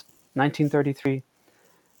 1st, 1933.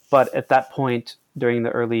 But at that point, during the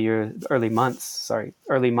early months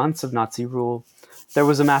of Nazi rule, there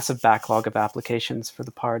was a massive backlog of applications for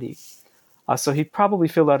the party. So he probably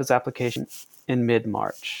filled out his application in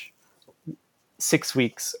mid-March, 6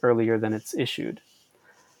 weeks earlier than it's issued.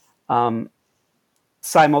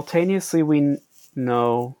 Simultaneously, we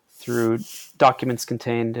know through documents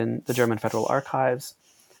contained in the German Federal Archives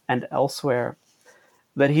and elsewhere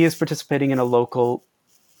that he is participating in a local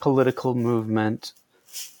political movement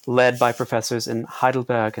led by professors in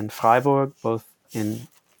Heidelberg and Freiburg, both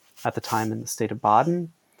at the time in the state of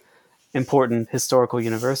Baden, important historical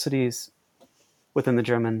universities within the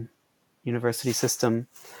German university system.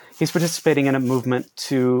 He's participating in a movement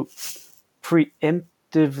to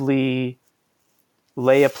preemptively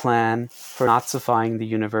lay a plan for Nazifying the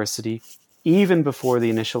university, even before the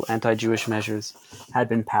initial anti-Jewish measures had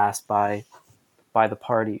been passed by the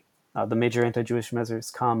party. The major anti-Jewish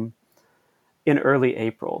measures come in early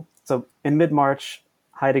April. So in mid-March,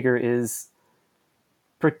 Heidegger is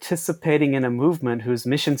participating in a movement whose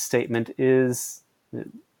mission statement is,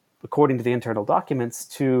 according to the internal documents,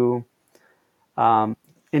 to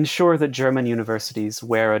ensure that German universities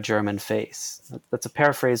wear a German face. That's a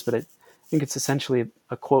paraphrase, but think it's essentially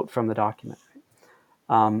a quote from the document,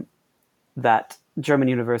 that German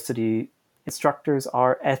university instructors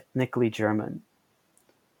are ethnically German.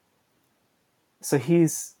 So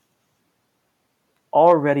he's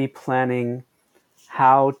already planning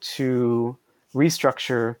how to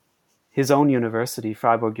restructure his own university,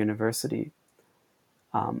 Freiburg University,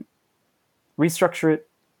 restructure it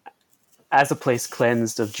as a place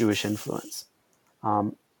cleansed of Jewish influence,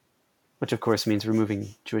 which of course means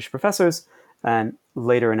removing Jewish professors and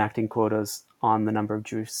later enacting quotas on the number of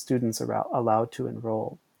Jewish students allowed to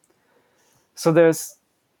enroll. So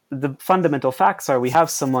the fundamental facts are, we have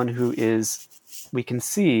someone who is, we can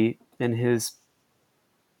see in his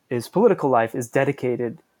political life, is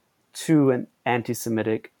dedicated to an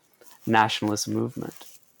anti-Semitic nationalist movement.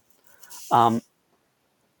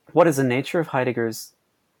 What is the nature of Heidegger's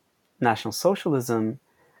National Socialism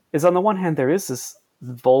is, on the one hand, there is this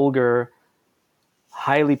vulgar,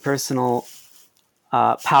 highly personal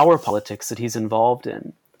power politics that he's involved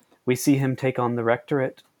in. We see him take on the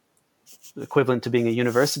rectorate, equivalent to being a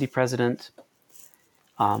university president,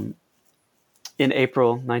 in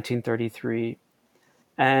April 1933.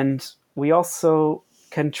 And we also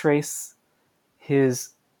can trace his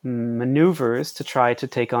maneuvers to try to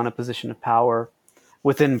take on a position of power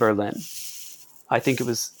within Berlin. I think it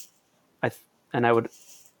was, if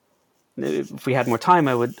we had more time,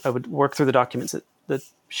 I would work through the documents that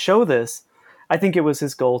show this. I think it was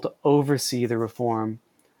his goal to oversee the reform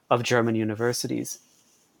of German universities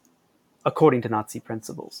according to Nazi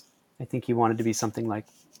principles. I think he wanted to be something like,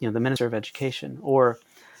 the Minister of Education, or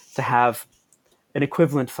to have an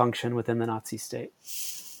equivalent function within the Nazi state.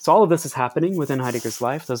 So all of this is happening within Heidegger's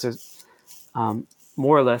life. Those are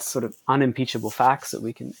more or less sort of unimpeachable facts that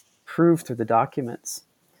we can prove through the documents.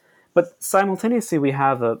 But simultaneously, we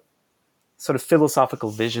have a sort of philosophical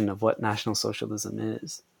vision of what National Socialism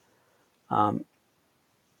is. And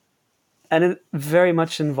it very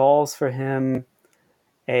much involves for him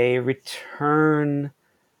a return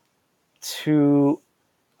to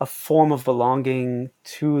a form of belonging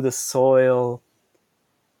to the soil,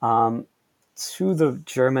 to the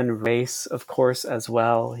German race, of course, as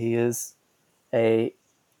well. He is he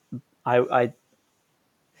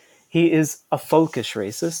is a folkish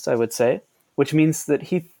racist, I would say, which means that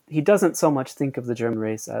he doesn't so much think of the German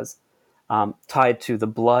race as tied to the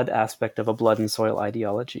blood aspect of a blood and soil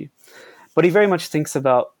ideology, but he very much thinks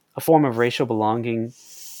about a form of racial belonging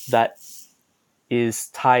that is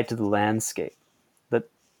tied to the landscape, that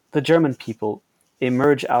the German people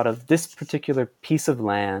emerge out of this particular piece of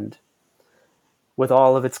land with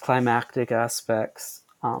all of its climactic aspects.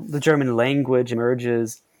 The German language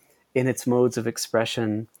emerges in its modes of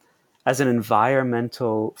expression as an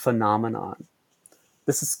environmental phenomenon.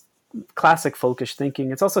 This is classic folkish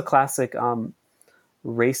thinking. It's also classic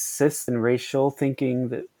racist and racial thinking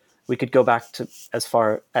that we could go back to as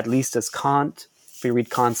far, at least, as Kant. If we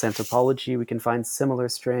read Kant's Anthropology, we can find similar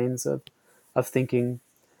strains of thinking.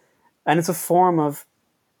 And it's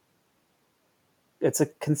a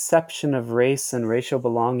conception of race and racial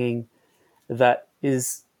belonging that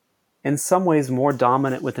is in some ways more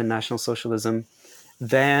dominant within National Socialism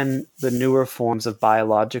than the newer forms of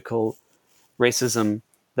biological racism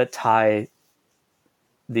that tie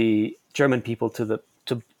the German people to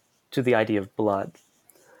the idea of blood.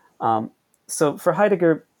 So for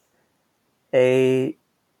Heidegger,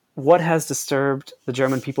 what has disturbed the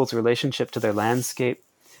German people's relationship to their landscape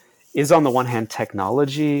is, on the one hand,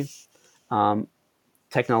 technology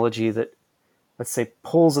that, let's say,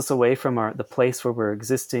 pulls us away from the place where we're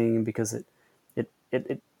existing, because it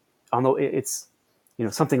although it's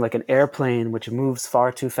something like an airplane which moves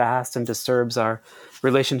far too fast and disturbs our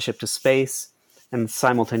relationship to space and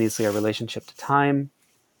simultaneously our relationship to time.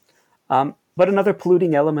 But another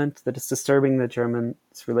polluting element that is disturbing the Germans'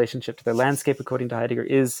 relationship to their landscape, according to Heidegger,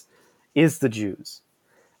 is the Jews.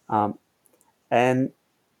 But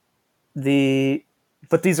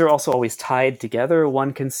these are also always tied together.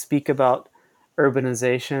 One can speak about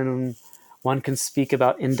urbanization, one can speak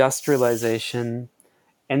about industrialization,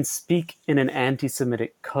 and speak in an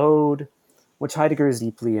anti-Semitic code, which Heidegger is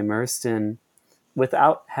deeply immersed in,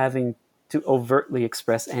 without having to overtly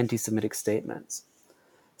express anti-Semitic statements.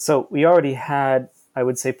 So we already had, I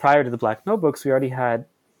would say, prior to the Black Notebooks, we already had,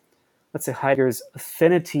 let's say, Heidegger's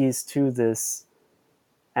affinities to this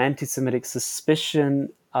anti-Semitic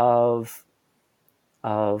suspicion of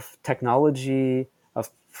technology, of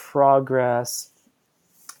progress,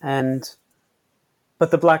 but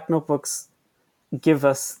the Black Notebooks give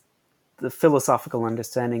us the philosophical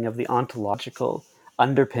understanding of the ontological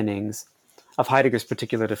underpinnings of Heidegger's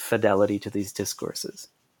particular fidelity to these discourses.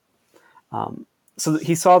 so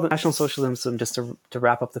he saw the National Socialism, just to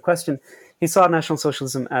wrap up the question, he saw National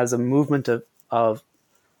Socialism as a movement of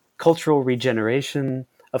cultural regeneration,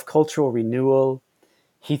 of cultural renewal.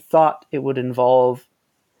 He thought it would involve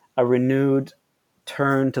a renewed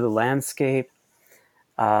turn to the landscape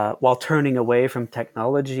while turning away from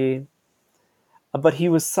technology. But he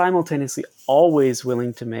was simultaneously always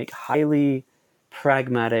willing to make highly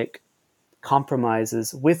pragmatic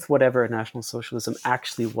compromises with whatever National Socialism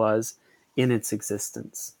actually was in its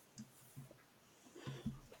existence.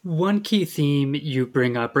 One key theme you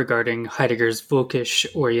bring up regarding Heidegger's Völkisch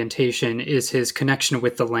orientation is his connection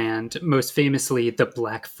with the land, most famously the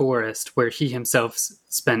Black Forest, where he himself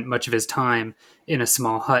spent much of his time in a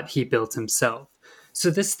small hut he built himself. So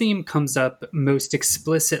this theme comes up most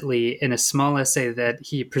explicitly in a small essay that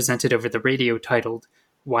he presented over the radio titled,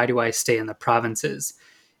 "Why Do I Stay in the Provinces?"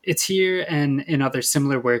 It's here and in other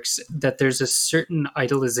similar works that there's a certain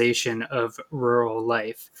idolization of rural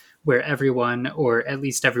life, where everyone, or at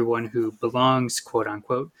least everyone who belongs, quote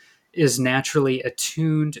unquote, is naturally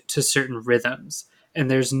attuned to certain rhythms, and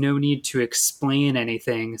there's no need to explain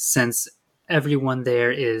anything since everyone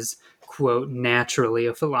there is, quote, naturally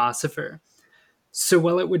a philosopher. So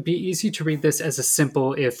while it would be easy to read this as a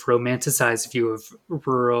simple, if romanticized view of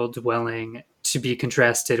rural dwelling to be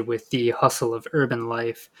contrasted with the hustle of urban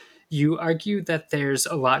life, you argue that there's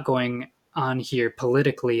a lot going on here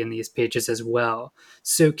politically in these pages as well.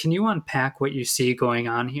 So can you unpack what you see going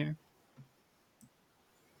on here?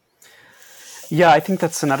 Yeah, I think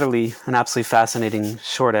that's an absolutely fascinating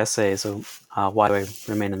short essay. So, why do I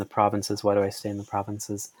remain in the provinces? Why do I stay in the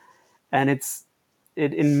provinces? And it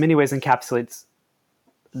in many ways encapsulates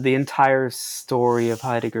the entire story of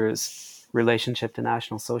Heidegger's relationship to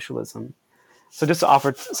National Socialism. So, just to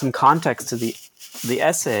offer some context to the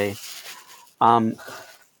essay,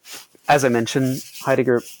 as I mentioned,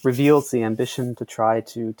 Heidegger reveals the ambition to try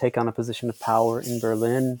to take on a position of power in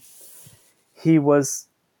Berlin. He was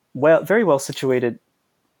very well situated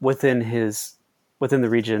within the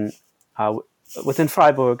region, within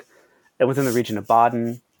Freiburg, and within the region of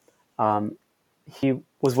Baden. He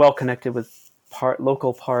was well connected with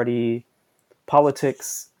local party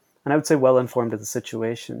politics, and I would say well informed of the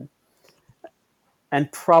situation,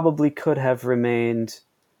 and probably could have remained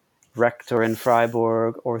rector in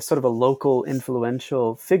Freiburg or sort of a local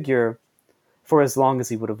influential figure for as long as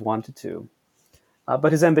he would have wanted to.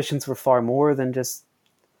 But his ambitions were far more than just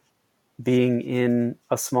being in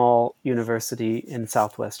a small university in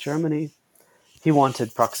southwest Germany. He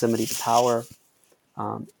wanted proximity to power.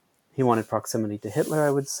 He wanted proximity to Hitler,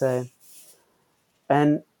 I would say.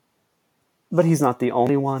 But he's not the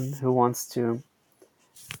only one who wants to.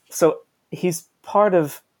 So he's part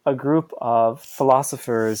of a group of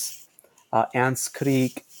philosophers. Ernst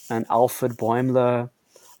Krieg and Alfred Bäumler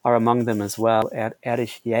are among them as well.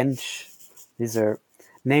 Erich Jentsch. These are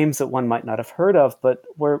names that one might not have heard of, but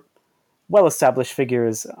were well-established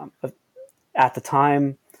figures at the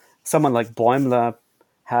time. Someone like Bäumler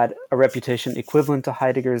had a reputation equivalent to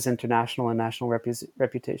Heidegger's international and national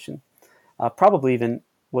reputation. Probably even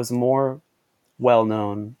was more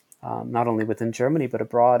well-known, not only within Germany, but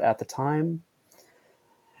abroad at the time.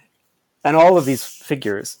 And all of these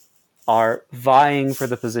figures are vying for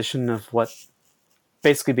the position of what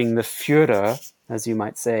basically being the Führer, as you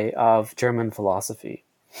might say, of German philosophy.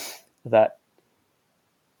 That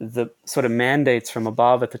the sort of mandates from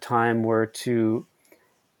above at the time were to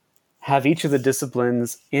have each of the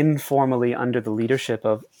disciplines informally under the leadership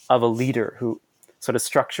of a leader who sort of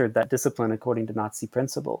structured that discipline according to Nazi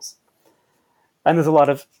principles. And there's a lot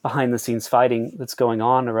of behind-the-scenes fighting that's going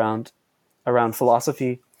on around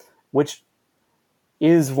philosophy, which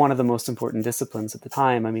is one of the most important disciplines at the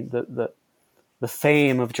time. I mean, the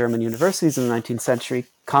fame of German universities in the 19th century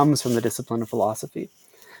comes from the discipline of philosophy.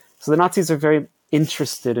 So the Nazis are very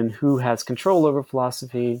interested in who has control over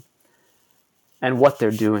philosophy and what they're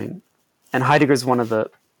doing. And Heidegger is one of the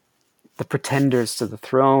pretenders to the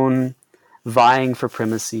throne, vying for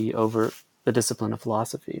primacy over the discipline of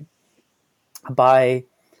philosophy. By,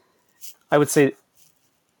 I would say,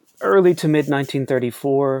 early to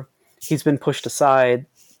mid-1934, he's been pushed aside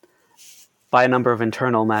by a number of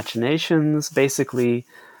internal machinations. Basically,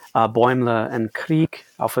 Bäumler and Krieg,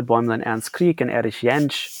 Alfred Bäumler and Ernst Krieg and Erich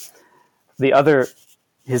Jentsch,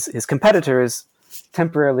 his competitors,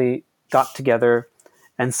 temporarily got together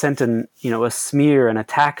and sent a smear, an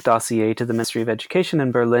attack dossier to the Ministry of Education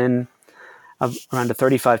in Berlin, around a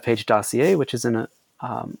 35-page dossier, which is in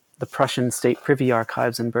the Prussian State Privy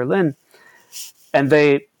Archives in Berlin. And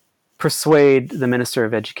they persuade the Minister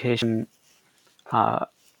of Education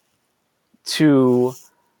to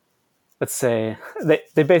let's say,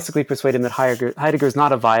 they basically persuade him that Heidegger is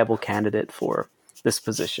not a viable candidate for this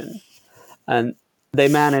position. And they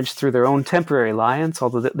managed, through their own temporary alliance,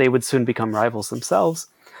 although they would soon become rivals themselves,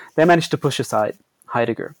 they managed to push aside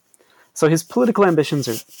Heidegger. So his political ambitions,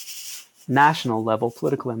 or national level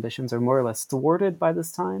political ambitions, are more or less thwarted by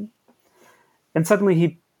this time. And suddenly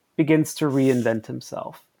he begins to reinvent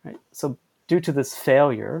himself. Right? So due to this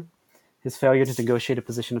failure, his failure to negotiate a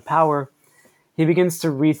position of power, he begins to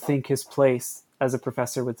rethink his place as a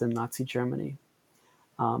professor within Nazi Germany.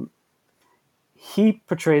 He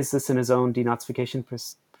portrays this in his own denazification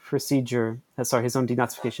his own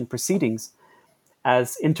denazification proceedings,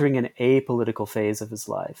 as entering an apolitical phase of his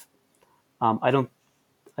life. I don't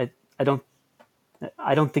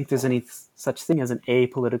think there's any such thing as an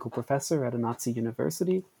apolitical professor at a Nazi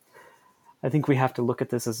university. I think we have to look at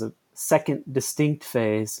this as a second distinct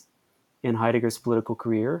phase in Heidegger's political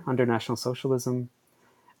career under National Socialism,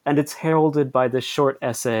 and it's heralded by this short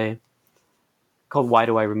essay called "Why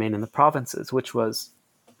Do I Remain in the Provinces," which was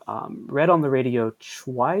read on the radio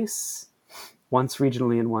twice, once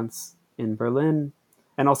regionally and once in Berlin,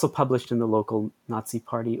 and also published in the local Nazi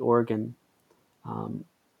Party organ.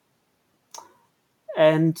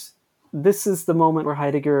 And this is the moment where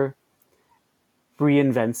Heidegger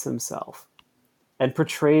reinvents himself and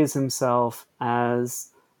portrays himself as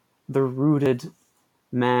the rooted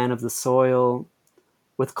man of the soil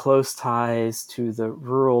with close ties to the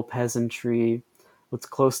rural peasantry, with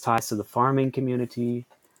close ties to the farming community.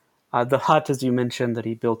 The hut, as you mentioned, that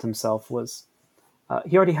he built himself was,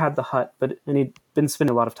 he already had the hut, and he'd been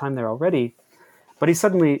spending a lot of time there already, but he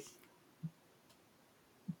suddenly,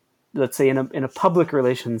 let's say in a public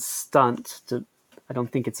relations stunt, I don't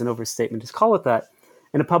think it's an overstatement to call it that,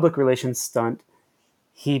 in a public relations stunt,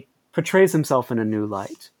 he portrays himself in a new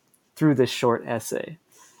light through this short essay,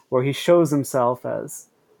 where he shows himself as,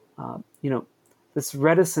 this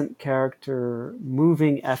reticent character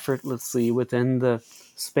moving effortlessly within the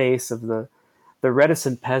space of the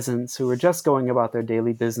reticent peasants who were just going about their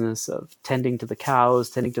daily business of tending to the cows,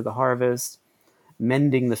 tending to the harvest,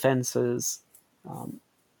 mending the fences,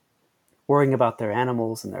 worrying about their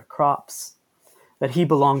animals and their crops, that he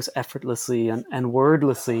belongs effortlessly and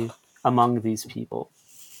wordlessly among these people.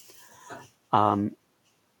 And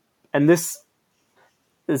this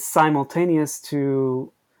is simultaneous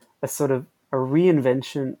to a sort of a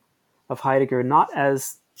reinvention of Heidegger, not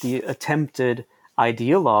as the attempted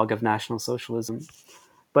ideologue of National Socialism,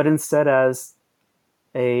 but instead as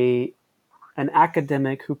an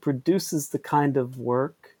academic who produces the kind of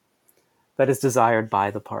work that is desired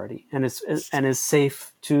by the party and is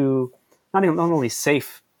safe to, not only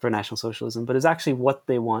safe for National Socialism, but is actually what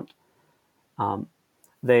they want. One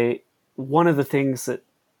of the things that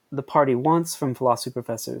the party wants from philosophy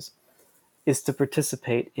professors is to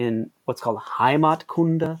participate in what's called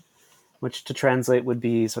Heimatkunde, which to translate would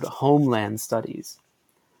be sort of homeland studies.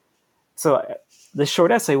 So the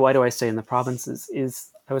short essay, Why Do I Stay in the Provinces, is,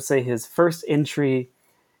 I would say, his first entry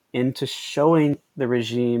into showing the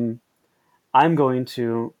regime, I'm going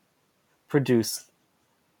to produce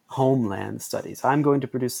homeland studies. I'm going to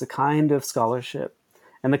produce the kind of scholarship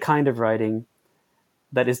and the kind of writing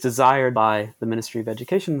that is desired by the Ministry of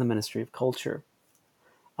Education and the Ministry of Culture.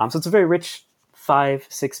 So it's a very rich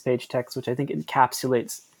 5-6 page text, which I think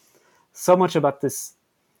encapsulates so much about this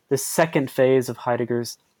second phase of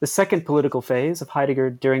Heidegger's, the second political phase of Heidegger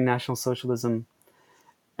during National Socialism.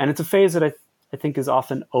 And it's a phase that I think is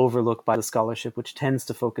often overlooked by the scholarship, which tends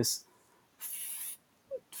to focus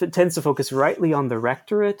rightly on the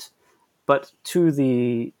rectorate, but at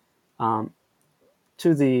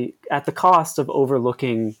the cost of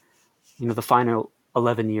overlooking, the final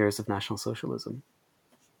 11 years of National Socialism.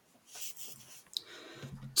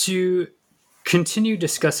 To continue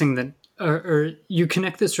discussing or you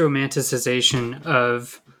connect this romanticization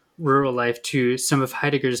of rural life to some of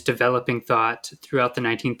Heidegger's developing thought throughout the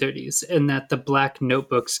 1930s, and that the Black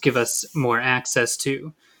Notebooks give us more access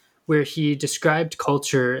to, where he described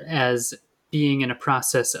culture as being in a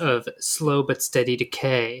process of slow but steady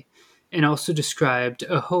decay, and also described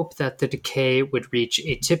a hope that the decay would reach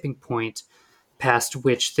a tipping point past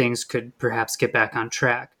which things could perhaps get back on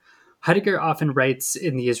track. Heidegger often writes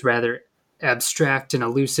in these rather abstract and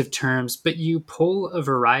elusive terms, but you pull a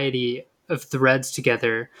variety of threads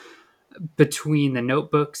together between the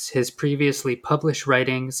notebooks, his previously published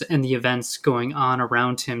writings, and the events going on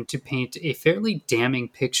around him to paint a fairly damning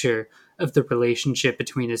picture of the relationship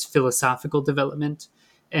between his philosophical development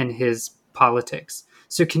and his politics.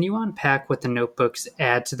 So can you unpack what the notebooks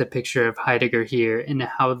add to the picture of Heidegger here and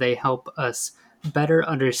how they help us better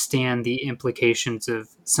understand the implications of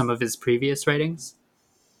some of his previous writings?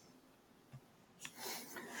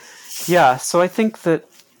 Yeah, so I think that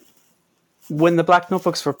when the Black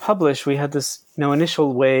Notebooks were published, we had this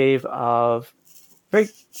initial wave of very,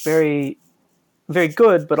 very, very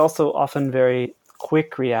good, but also often very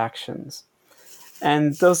quick reactions.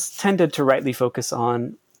 And those tended to rightly focus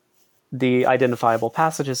on the identifiable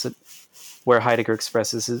passages where Heidegger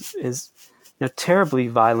expresses his terribly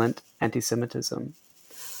violent anti-Semitism.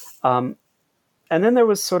 And then there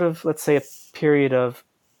was sort of, let's say, a period of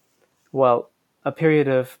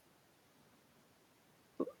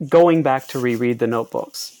going back to reread the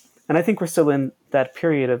notebooks. And I think we're still in that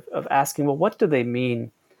period of asking, well, what do they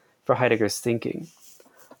mean for Heidegger's thinking?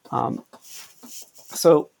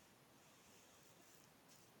 So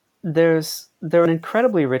they're an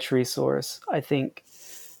incredibly rich resource, I think,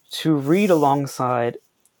 to read alongside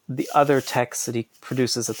the other texts that he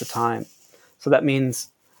produces at the time. So that means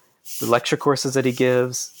the lecture courses that he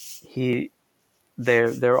gives,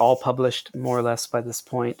 they're all published more or less by this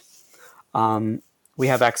point. We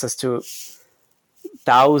have access to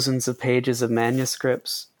thousands of pages of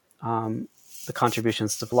manuscripts, the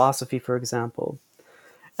contributions to philosophy, for example.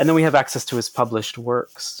 And then we have access to his published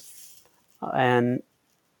works. And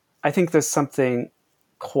I think there's something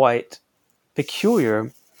quite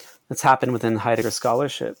peculiar that's happened within Heidegger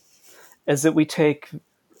scholarship, is that we take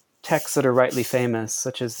texts that are rightly famous,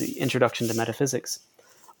 such as the Introduction to Metaphysics,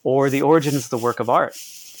 or the Origins of the Work of Art.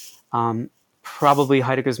 Probably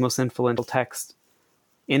Heidegger's most influential text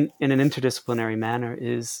in an interdisciplinary manner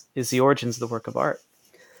is the Origins of the Work of Art.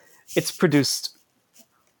 It's produced,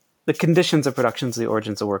 the conditions of productions of the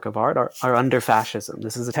Origins of the Work of Art are under fascism.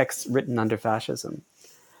 This is a text written under fascism.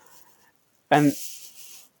 And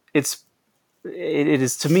it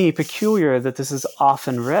is, to me, peculiar that this is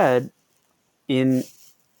often read in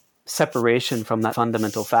separation from that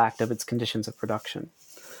fundamental fact of its conditions of production.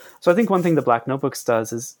 So I think one thing the Black Notebooks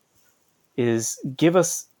does is give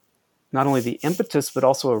us not only the impetus, but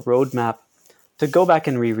also a roadmap to go back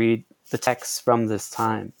and reread the texts from this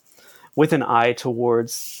time with an eye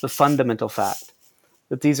towards the fundamental fact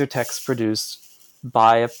that these are texts produced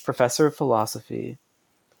by a professor of philosophy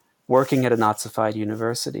working at a Nazified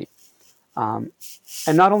university. And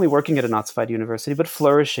not only working at a Nazified university, but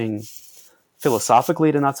flourishing philosophically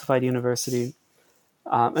at a Nazified university,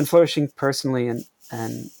 and flourishing personally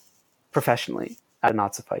and professionally at a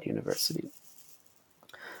Nazified university.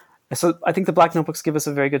 So I think the Black Notebooks give us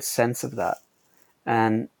a very good sense of that.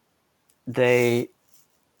 And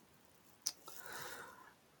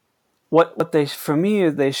what they, for me,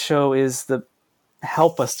 they show is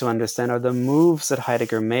help us to understand are the moves that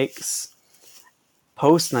Heidegger makes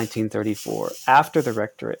post-1934, after the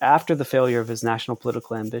rectorate, after the failure of his national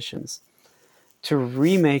political ambitions, to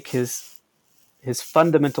remake his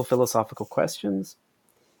fundamental philosophical questions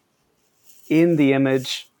in the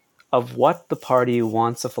image of what the party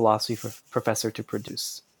wants a philosophy professor to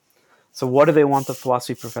produce. So what do they want the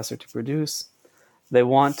philosophy professor to produce? They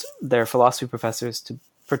want their philosophy professors to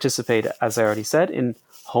participate, as I already said, in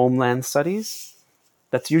homeland studies.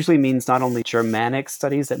 That usually means not only Germanic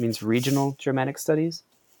studies, that means regional Germanic studies.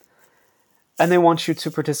 And they want you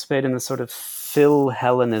to participate in the sort of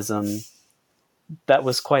Philhellenism that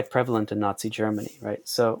was quite prevalent in Nazi Germany, right?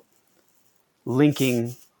 So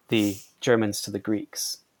linking the Germans to the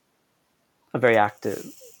Greeks, a very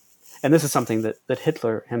active. And this is something that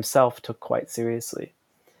Hitler himself took quite seriously.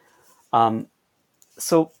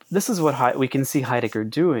 So this is what we can see Heidegger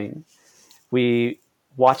doing. We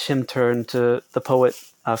watch him turn to the poet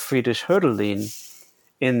Friedrich Hölderlin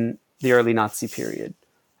in the early Nazi period.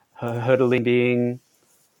 Hölderlin being,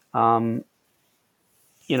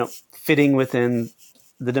 fitting within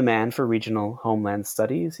the demand for regional homeland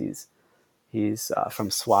studies. He's from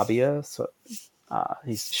Swabia, so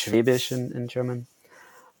he's Schwäbisch in German.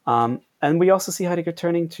 And we also see Heidegger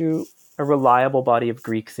turning to a reliable body of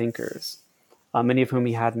Greek thinkers, many of whom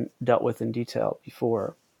he hadn't dealt with in detail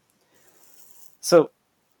before. So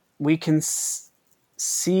we can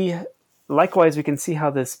see, likewise, we can see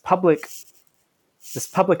how this public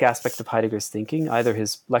aspect of Heidegger's thinking, either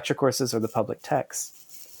his lecture courses or the public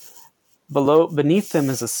texts, beneath them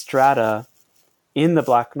is a strata in the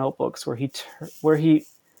Black Notebooks where he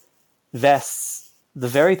vests the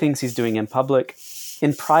very things he's doing in public.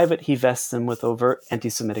 In private, he vests them with overt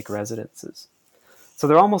anti-Semitic resonances. So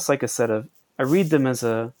they're almost like I read them as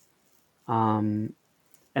an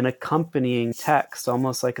accompanying text,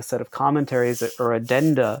 almost like a set of commentaries or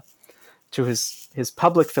addenda to his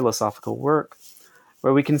public philosophical work,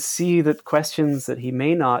 where we can see that questions that he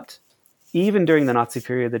may not, even during the Nazi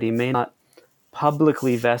period, that he may not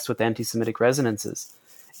publicly vest with anti-Semitic resonances.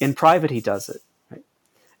 In private, he does it. Right?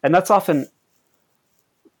 And that's often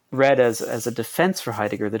read as a defense for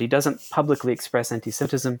Heidegger, that he doesn't publicly express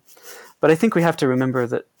anti-Semitism. But I think we have to remember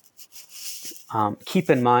that, keep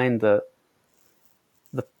in mind the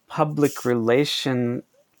public relation,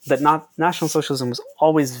 that National Socialism was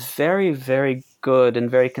always very, very good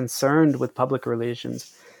and very concerned with public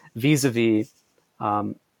relations vis-a-vis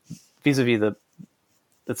their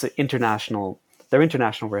international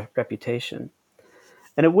reputation.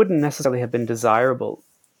 And it wouldn't necessarily have been desirable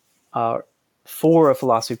for a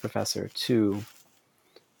philosophy professor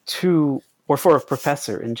or for a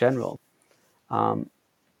professor in general,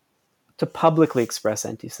 to publicly express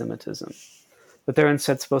anti-Semitism. But they're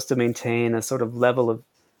instead supposed to maintain a sort of level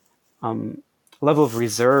of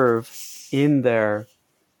reserve in their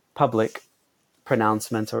public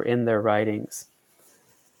pronouncements or in their writings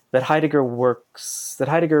that Heidegger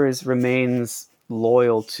remains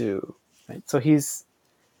loyal to. Right? So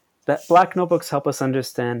that Black Notebooks help us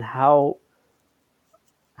understand how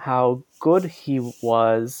good he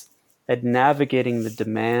was at navigating the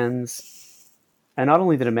demands, and not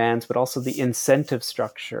only the demands, but also the incentive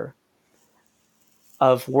structure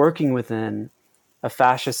of working within a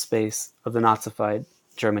fascist space of the Nazified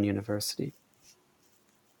German university.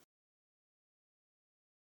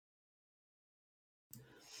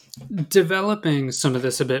 Developing some of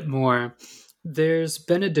this a bit more, there's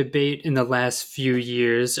been a debate in the last few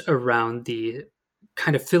years around the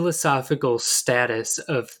kind of philosophical status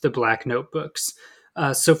of the Black Notebooks.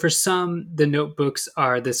 So for some, the notebooks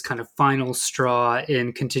are this kind of final straw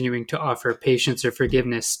in continuing to offer patience or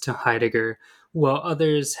forgiveness to Heidegger, while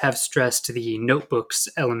others have stressed the notebooks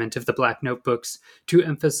element of the Black Notebooks to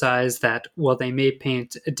emphasize that while they may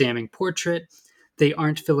paint a damning portrait, they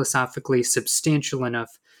aren't philosophically substantial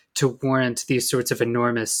enough to warrant these sorts of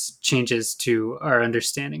enormous changes to our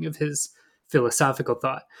understanding of his philosophical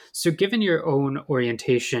thought. So given your own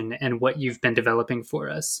orientation and what you've been developing for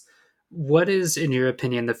us, what is, in your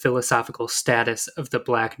opinion, the philosophical status of the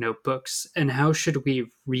Black Notebooks, and how should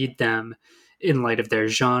we read them in light of their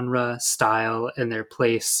genre, style, and their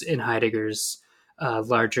place in Heidegger's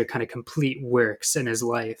larger kind of complete works in his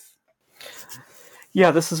life?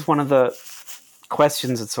 Yeah, this is one of the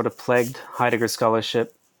questions that sort of plagued Heidegger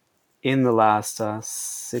scholarship in the last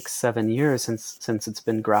 6-7 years since it's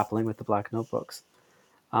been grappling with the Black Notebooks.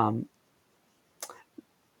 I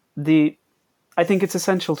think it's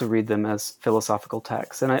essential to read them as philosophical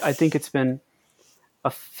texts, and I think it's been a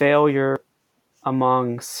failure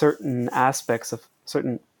among certain aspects of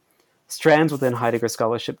certain strands within Heidegger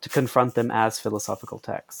scholarship to confront them as philosophical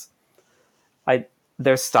texts.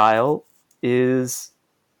 Their style is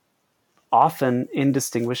often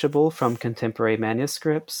indistinguishable from contemporary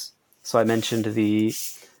manuscripts. So I mentioned the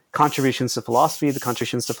contributions to philosophy. The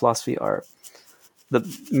contributions to philosophy are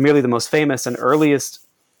merely the most famous and earliest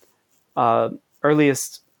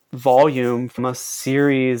volume from a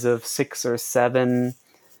series of 6 or 7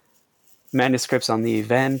 manuscripts on the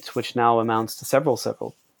event, which now amounts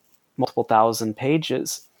to multiple thousand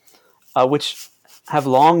pages, which have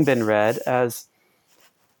long been read as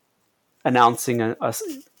announcing a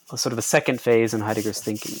sort of a second phase in Heidegger's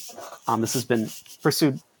thinking. This has been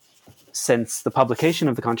pursued since the publication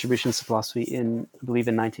of the Contributions to Philosophy I believe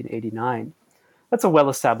in 1989. That's a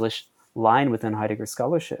well-established line within Heidegger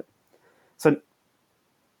scholarship. So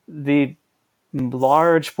the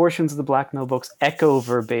large portions of the Black Notebooks echo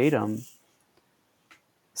verbatim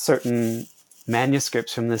certain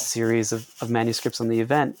manuscripts from this series of manuscripts on the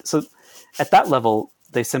event. So at that level,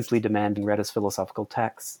 they simply demand being read as philosophical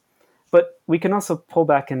texts. But we can also pull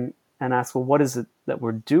back and ask, well, what is it that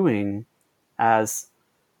we're doing as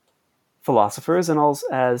philosophers and also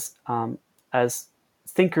as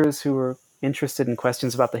thinkers who are interested in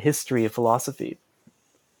questions about the history of philosophy?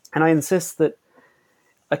 And I insist that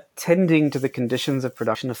attending to the conditions of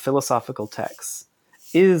production of philosophical texts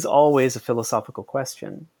is always a philosophical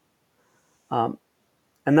question. And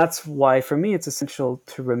that's why, for me, it's essential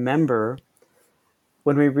to remember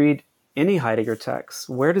when we read any Heidegger text,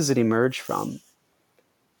 where does it emerge from?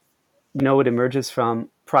 It emerges from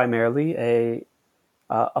primarily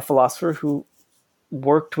a philosopher who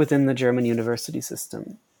worked within the German university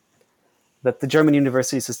system. That the German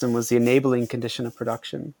university system was the enabling condition of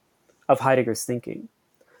production of Heidegger's thinking.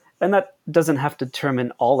 And that doesn't have to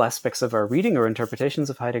determine all aspects of our reading or interpretations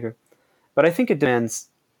of Heidegger, but I think it demands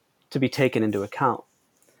to be taken into account.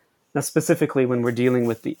 Now, specifically when we're dealing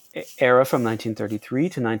with the era from 1933 to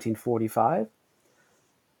 1945,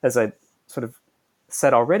 as I sort of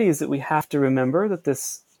said already, is that we have to remember that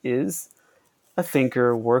this is a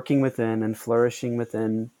thinker working within and flourishing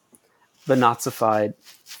within the Nazified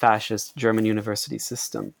fascist German university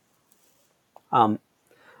system.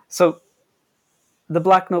 So the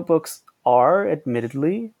Black Notebooks are,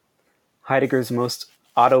 admittedly, Heidegger's most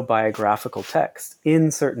autobiographical text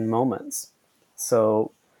in certain moments.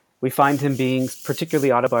 So we find him being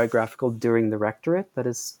particularly autobiographical during the rectorate, that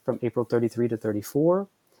is from April 33 to 34.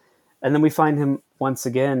 And then we find him once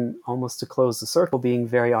again, almost to close the circle, being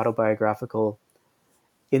very autobiographical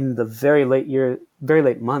in the very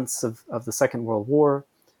late months of the Second World War,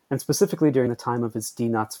 and specifically during the time of his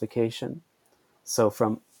denazification. So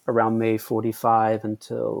from around May 45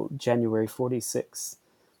 until January 46.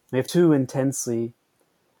 We have two intensely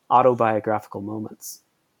autobiographical moments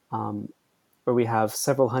where we have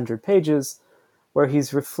several hundred pages where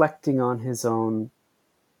he's reflecting on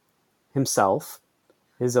himself,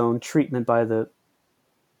 his own treatment by the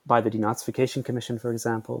Denazification Commission, for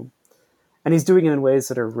example. And he's doing it in ways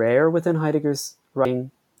that are rare within Heidegger's writing.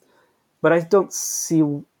 But I don't see,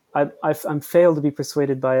 I'm failed to be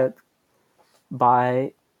persuaded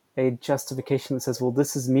by a justification that says, well,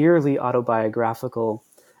 this is merely autobiographical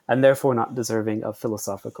and therefore not deserving of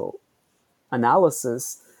philosophical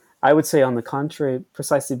analysis. I would say, on the contrary,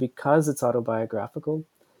 precisely because it's autobiographical,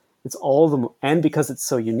 it's and because it's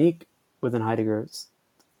so unique within Heidegger's,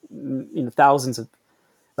 thousands of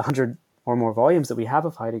the 100 or more volumes that we have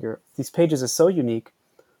of Heidegger, these pages are so unique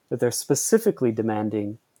that they're specifically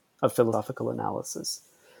demanding of philosophical analysis,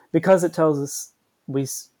 because it tells us we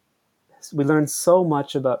learn so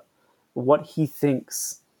much about what he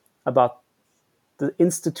thinks about the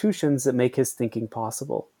institutions that make his thinking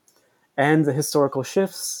possible, and the historical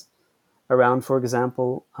shifts around, for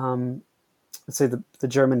example, let's say the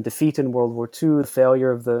German defeat in World War II, the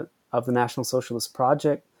failure of the National Socialist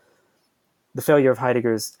Project, the failure of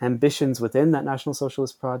Heidegger's ambitions within that National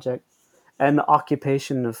Socialist Project, and the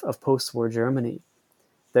occupation of post-war Germany.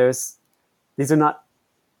 These are not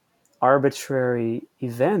arbitrary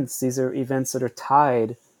events. These are events that are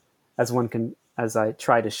tied, as I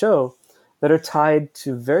try to show, that are tied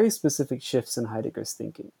to very specific shifts in Heidegger's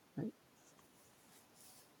thinking. Right?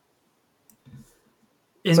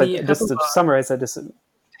 Just to summarize that,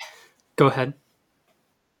 go ahead.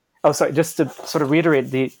 Oh, sorry. Just to sort of reiterate,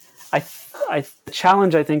 the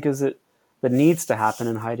challenge, I think, is that needs to happen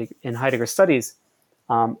in Heidegger studies,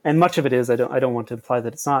 and much of it is, I don't want to imply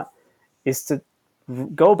that it's not, is to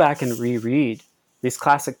go back and reread these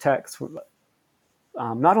classic texts,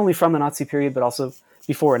 not only from the Nazi period but also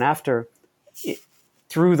before and after,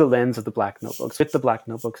 through the lens of the Black Notebooks, with the Black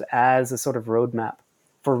Notebooks as a sort of roadmap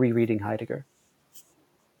for rereading Heidegger.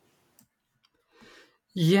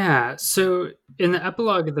 Yeah, so in the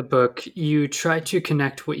epilogue of the book, you try to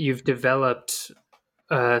connect what you've developed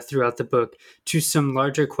throughout the book to some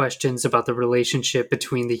larger questions about the relationship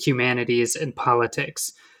between the humanities and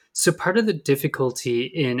politics. So part of the difficulty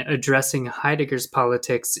in addressing Heidegger's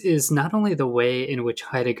politics is not only the way in which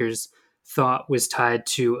Heidegger's thought was tied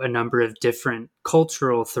to a number of different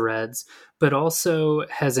cultural threads, but also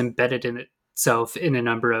has embedded in itself in a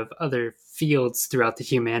number of other fields throughout the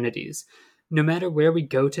humanities. No matter where we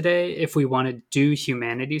go today, if we want to do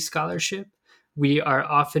humanities scholarship, we are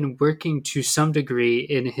often working to some degree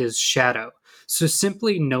in his shadow. So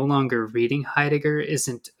simply no longer reading Heidegger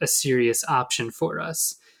isn't a serious option for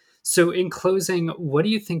us. So in closing, what do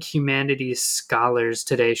you think humanities scholars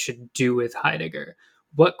today should do with Heidegger?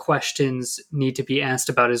 What questions need to be asked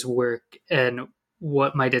about his work, and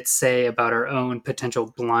what might it say about our own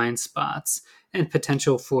potential blind spots and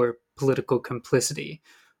potential for political complicity?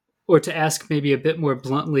 Or to ask maybe a bit more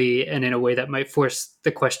bluntly and in a way that might force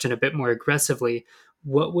the question a bit more aggressively,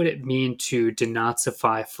 what would it mean to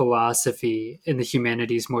denazify philosophy in the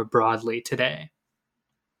humanities more broadly today?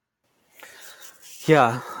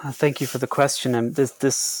 Yeah, thank you for the question. And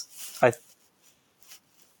these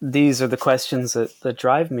are the questions that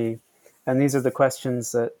drive me, and these are the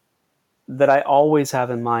questions that I always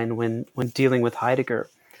have in mind when dealing with Heidegger.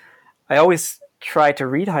 I always try to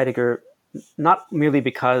read Heidegger not merely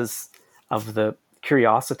because of the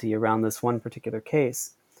curiosity around this one particular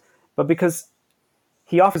case, but because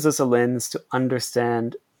he offers us a lens to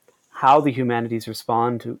understand how the humanities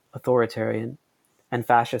respond to authoritarian and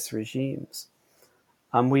fascist regimes.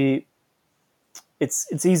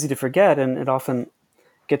 It's easy to forget, and it often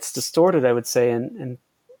gets distorted, I would say, in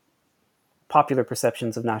popular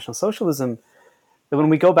perceptions of National Socialism, that when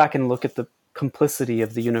we go back and look at the complicity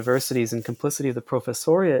of the universities and complicity of the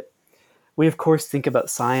professoriate, we of course think about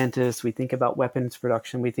scientists, we think about weapons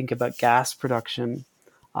production, we think about gas production,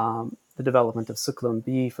 the development of Zyklon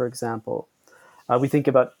B, for example. We think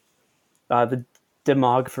about the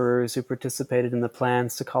demographers who participated in the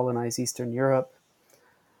plans to colonize Eastern Europe.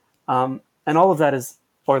 And all of that is,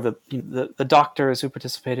 or the doctors who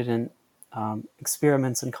participated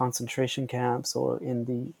experiments in concentration camps or in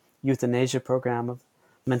the euthanasia program of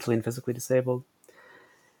mentally and physically disabled.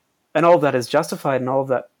 And all of that is justified and all of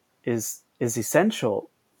that is essential.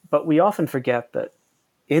 But we often forget that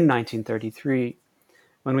in 1933,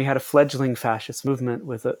 when we had a fledgling fascist movement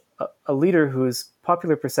with a leader whose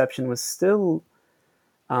popular perception was still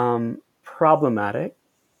problematic,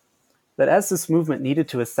 that as this movement needed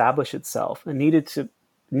to establish itself and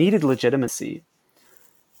needed legitimacy,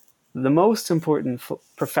 the most important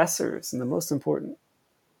professors and the most important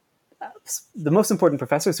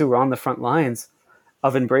professors who were on the front lines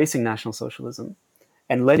of embracing National Socialism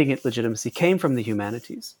and letting it legitimacy came from the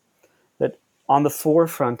humanities. That on the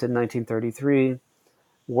forefront in 1933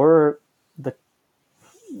 were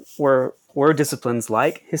disciplines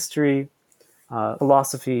like history,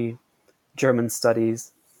 philosophy, German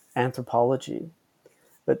studies, anthropology.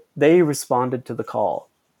 But they responded to the call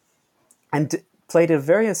and played a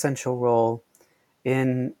very essential role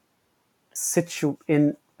in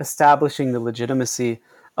establishing the legitimacy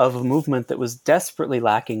of a movement that was desperately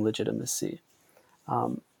lacking legitimacy.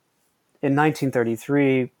 In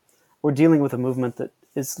 1933, we're dealing with a movement that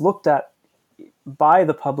is looked at by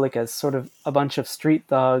the public as sort of a bunch of street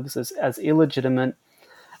thugs, as illegitimate,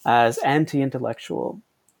 as anti-intellectual.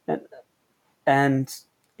 And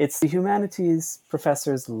it's the humanities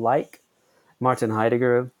professors like Martin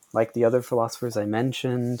Heidegger, like the other philosophers I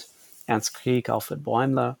mentioned, Ernst Krieg, Alfred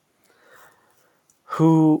Bäumler,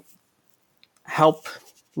 who help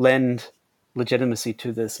lend legitimacy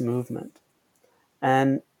to this movement.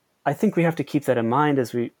 And I think we have to keep that in mind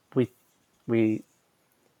as we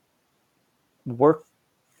work,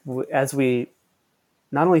 as we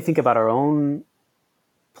not only think about our own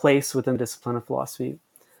place within the discipline of philosophy,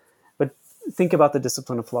 but think about the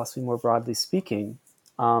discipline of philosophy more broadly speaking.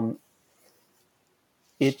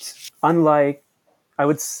 It's unlike,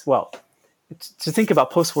 to think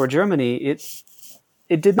about post-war Germany,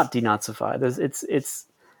 it did not denazify.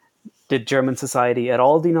 Did German society at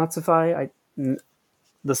all denazify?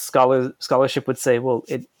 The scholarship would say, well,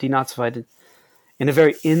 it denazified in a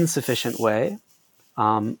very insufficient way.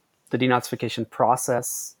 The denazification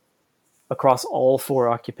process across all 4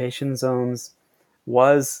 occupation zones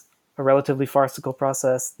was a relatively farcical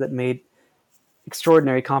process that made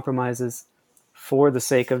extraordinary compromises for the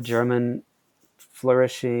sake of German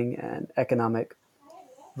flourishing and economic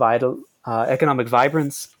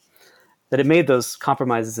vibrance, that it made those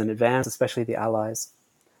compromises in advance, especially the Allies.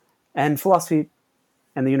 And philosophy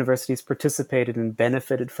and the universities participated and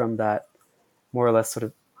benefited from that more or less sort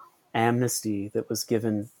of amnesty that was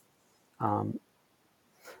given.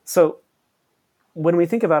 So when we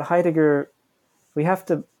think about Heidegger, we have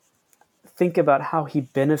to think about how he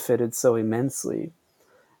benefited so immensely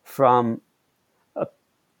from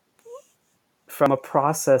a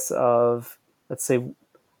process of, let's say,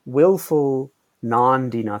 willful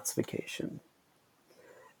non-denazification.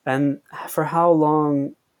 And for how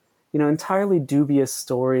long, entirely dubious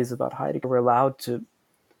stories about Heidegger were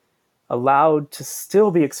allowed to still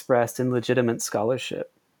be expressed in legitimate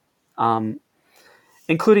scholarship,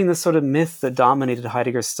 including the sort of myth that dominated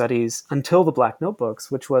Heidegger's studies until the Black Notebooks,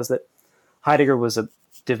 which was that Heidegger was a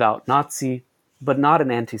devout Nazi, but not an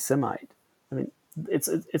anti-Semite. I mean,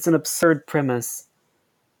 it's an absurd premise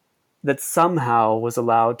that somehow was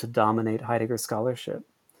allowed to dominate Heidegger's scholarship.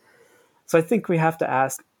 So I think we have to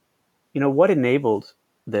ask, what enabled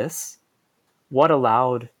this? What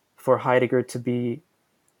allowed for Heidegger to be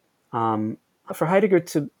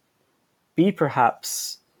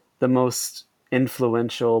perhaps the most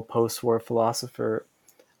influential post-war philosopher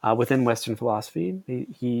within Western philosophy?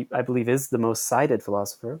 He, I believe, is the most cited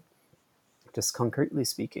philosopher, just concretely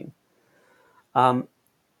speaking.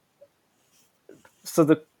 So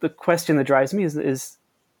the question that drives me is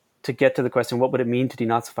to get to the question, what would it mean to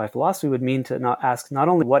denazify philosophy, would mean to not ask not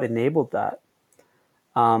only what enabled that,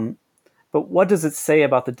 but what does it say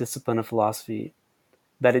about the discipline of philosophy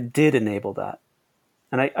that it did enable that?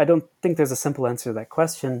 And I don't think there's a simple answer to that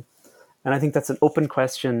question. And I think that's an open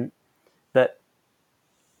question that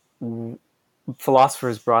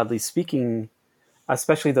philosophers, broadly speaking,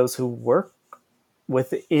 especially those who work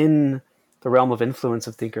within the realm of influence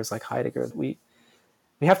of thinkers like Heidegger, we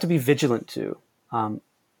have to be vigilant to.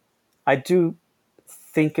 I do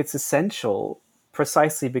think it's essential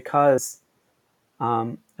precisely because,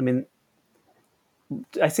 I think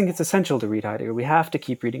it's essential to read Heidegger. We have to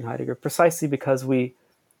keep reading Heidegger precisely because we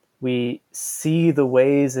see the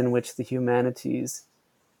ways in which the humanities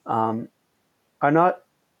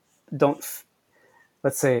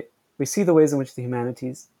we see the ways in which the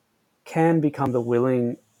humanities can become the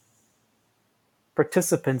willing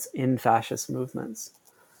participants in fascist movements.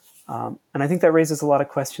 And I think that raises a lot of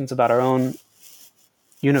questions about our own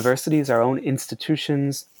universities, our own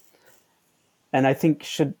institutions, and I think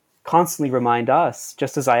should constantly remind us,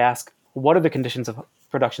 just as I ask, what are the conditions of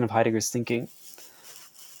production of Heidegger's thinking,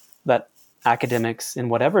 that academics in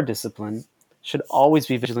whatever discipline should always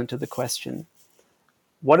be vigilant to the question,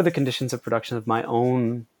 what are the conditions of production of my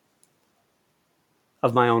own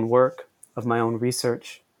work, of my own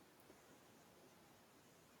research?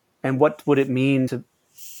 And what would it mean to,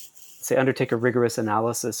 say, undertake a rigorous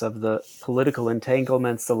analysis of the political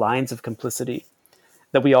entanglements, the lines of complicity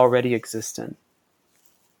that we already exist in?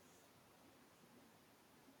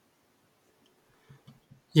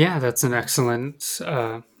 Yeah, that's an excellent,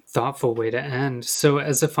 thoughtful way to end. So,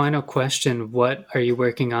 as a final question, what are you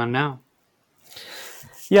working on now?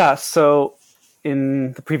 Yeah, so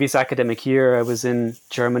in the previous academic year, I was in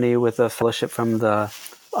Germany with a fellowship from the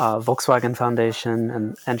Volkswagen Foundation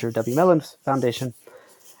and Andrew W. Mellon Foundation.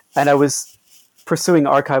 And I was pursuing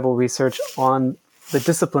archival research on the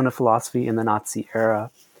discipline of philosophy in the Nazi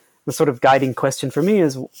era. The sort of guiding question for me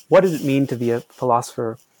is, what did it mean to be a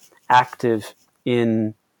philosopher active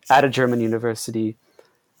at a German university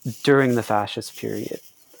during the fascist period?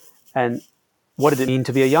 And what did it mean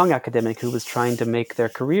to be a young academic who was trying to make their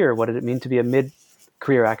career? What did it mean to be a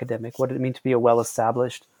mid-career academic? What did it mean to be a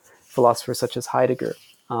well-established philosopher such as Heidegger,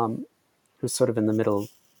 who's sort of in the middle,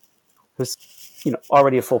 who's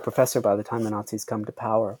already a full professor by the time the Nazis come to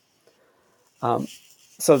power?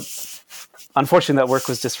 So unfortunately, that work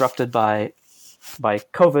was disrupted by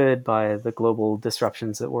COVID, by the global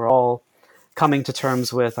disruptions that we're all coming to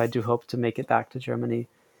terms with. I do hope to make it back to Germany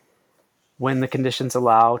when the conditions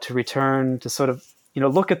allow, to return to sort of,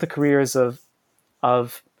 look at the careers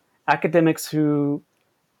of academics who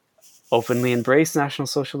openly embraced National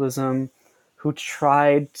Socialism, who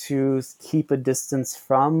tried to keep a distance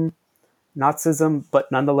from Nazism,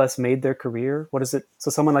 but nonetheless made their career. What is it? So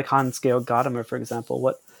someone like Hans-Georg Gadamer, for example,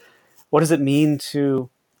 what does it mean to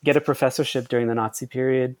get a professorship during the Nazi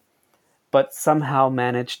period, but somehow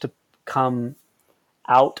manage to come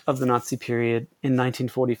out of the Nazi period in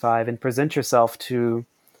 1945 and present yourself to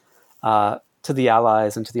the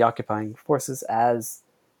Allies and to the occupying forces as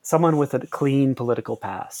someone with a clean political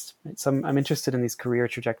past? Right? So I'm interested in these career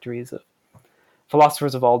trajectories of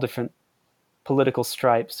philosophers of all different political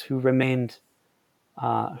stripes who remained,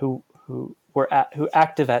 who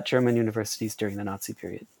active at German universities during the Nazi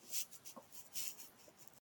period.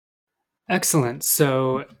 Excellent.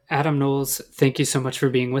 So, Adam Knowles, thank you so much for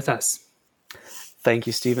being with us. Thank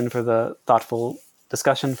you, Stephen, for the thoughtful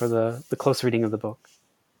discussion, for the close reading of the book.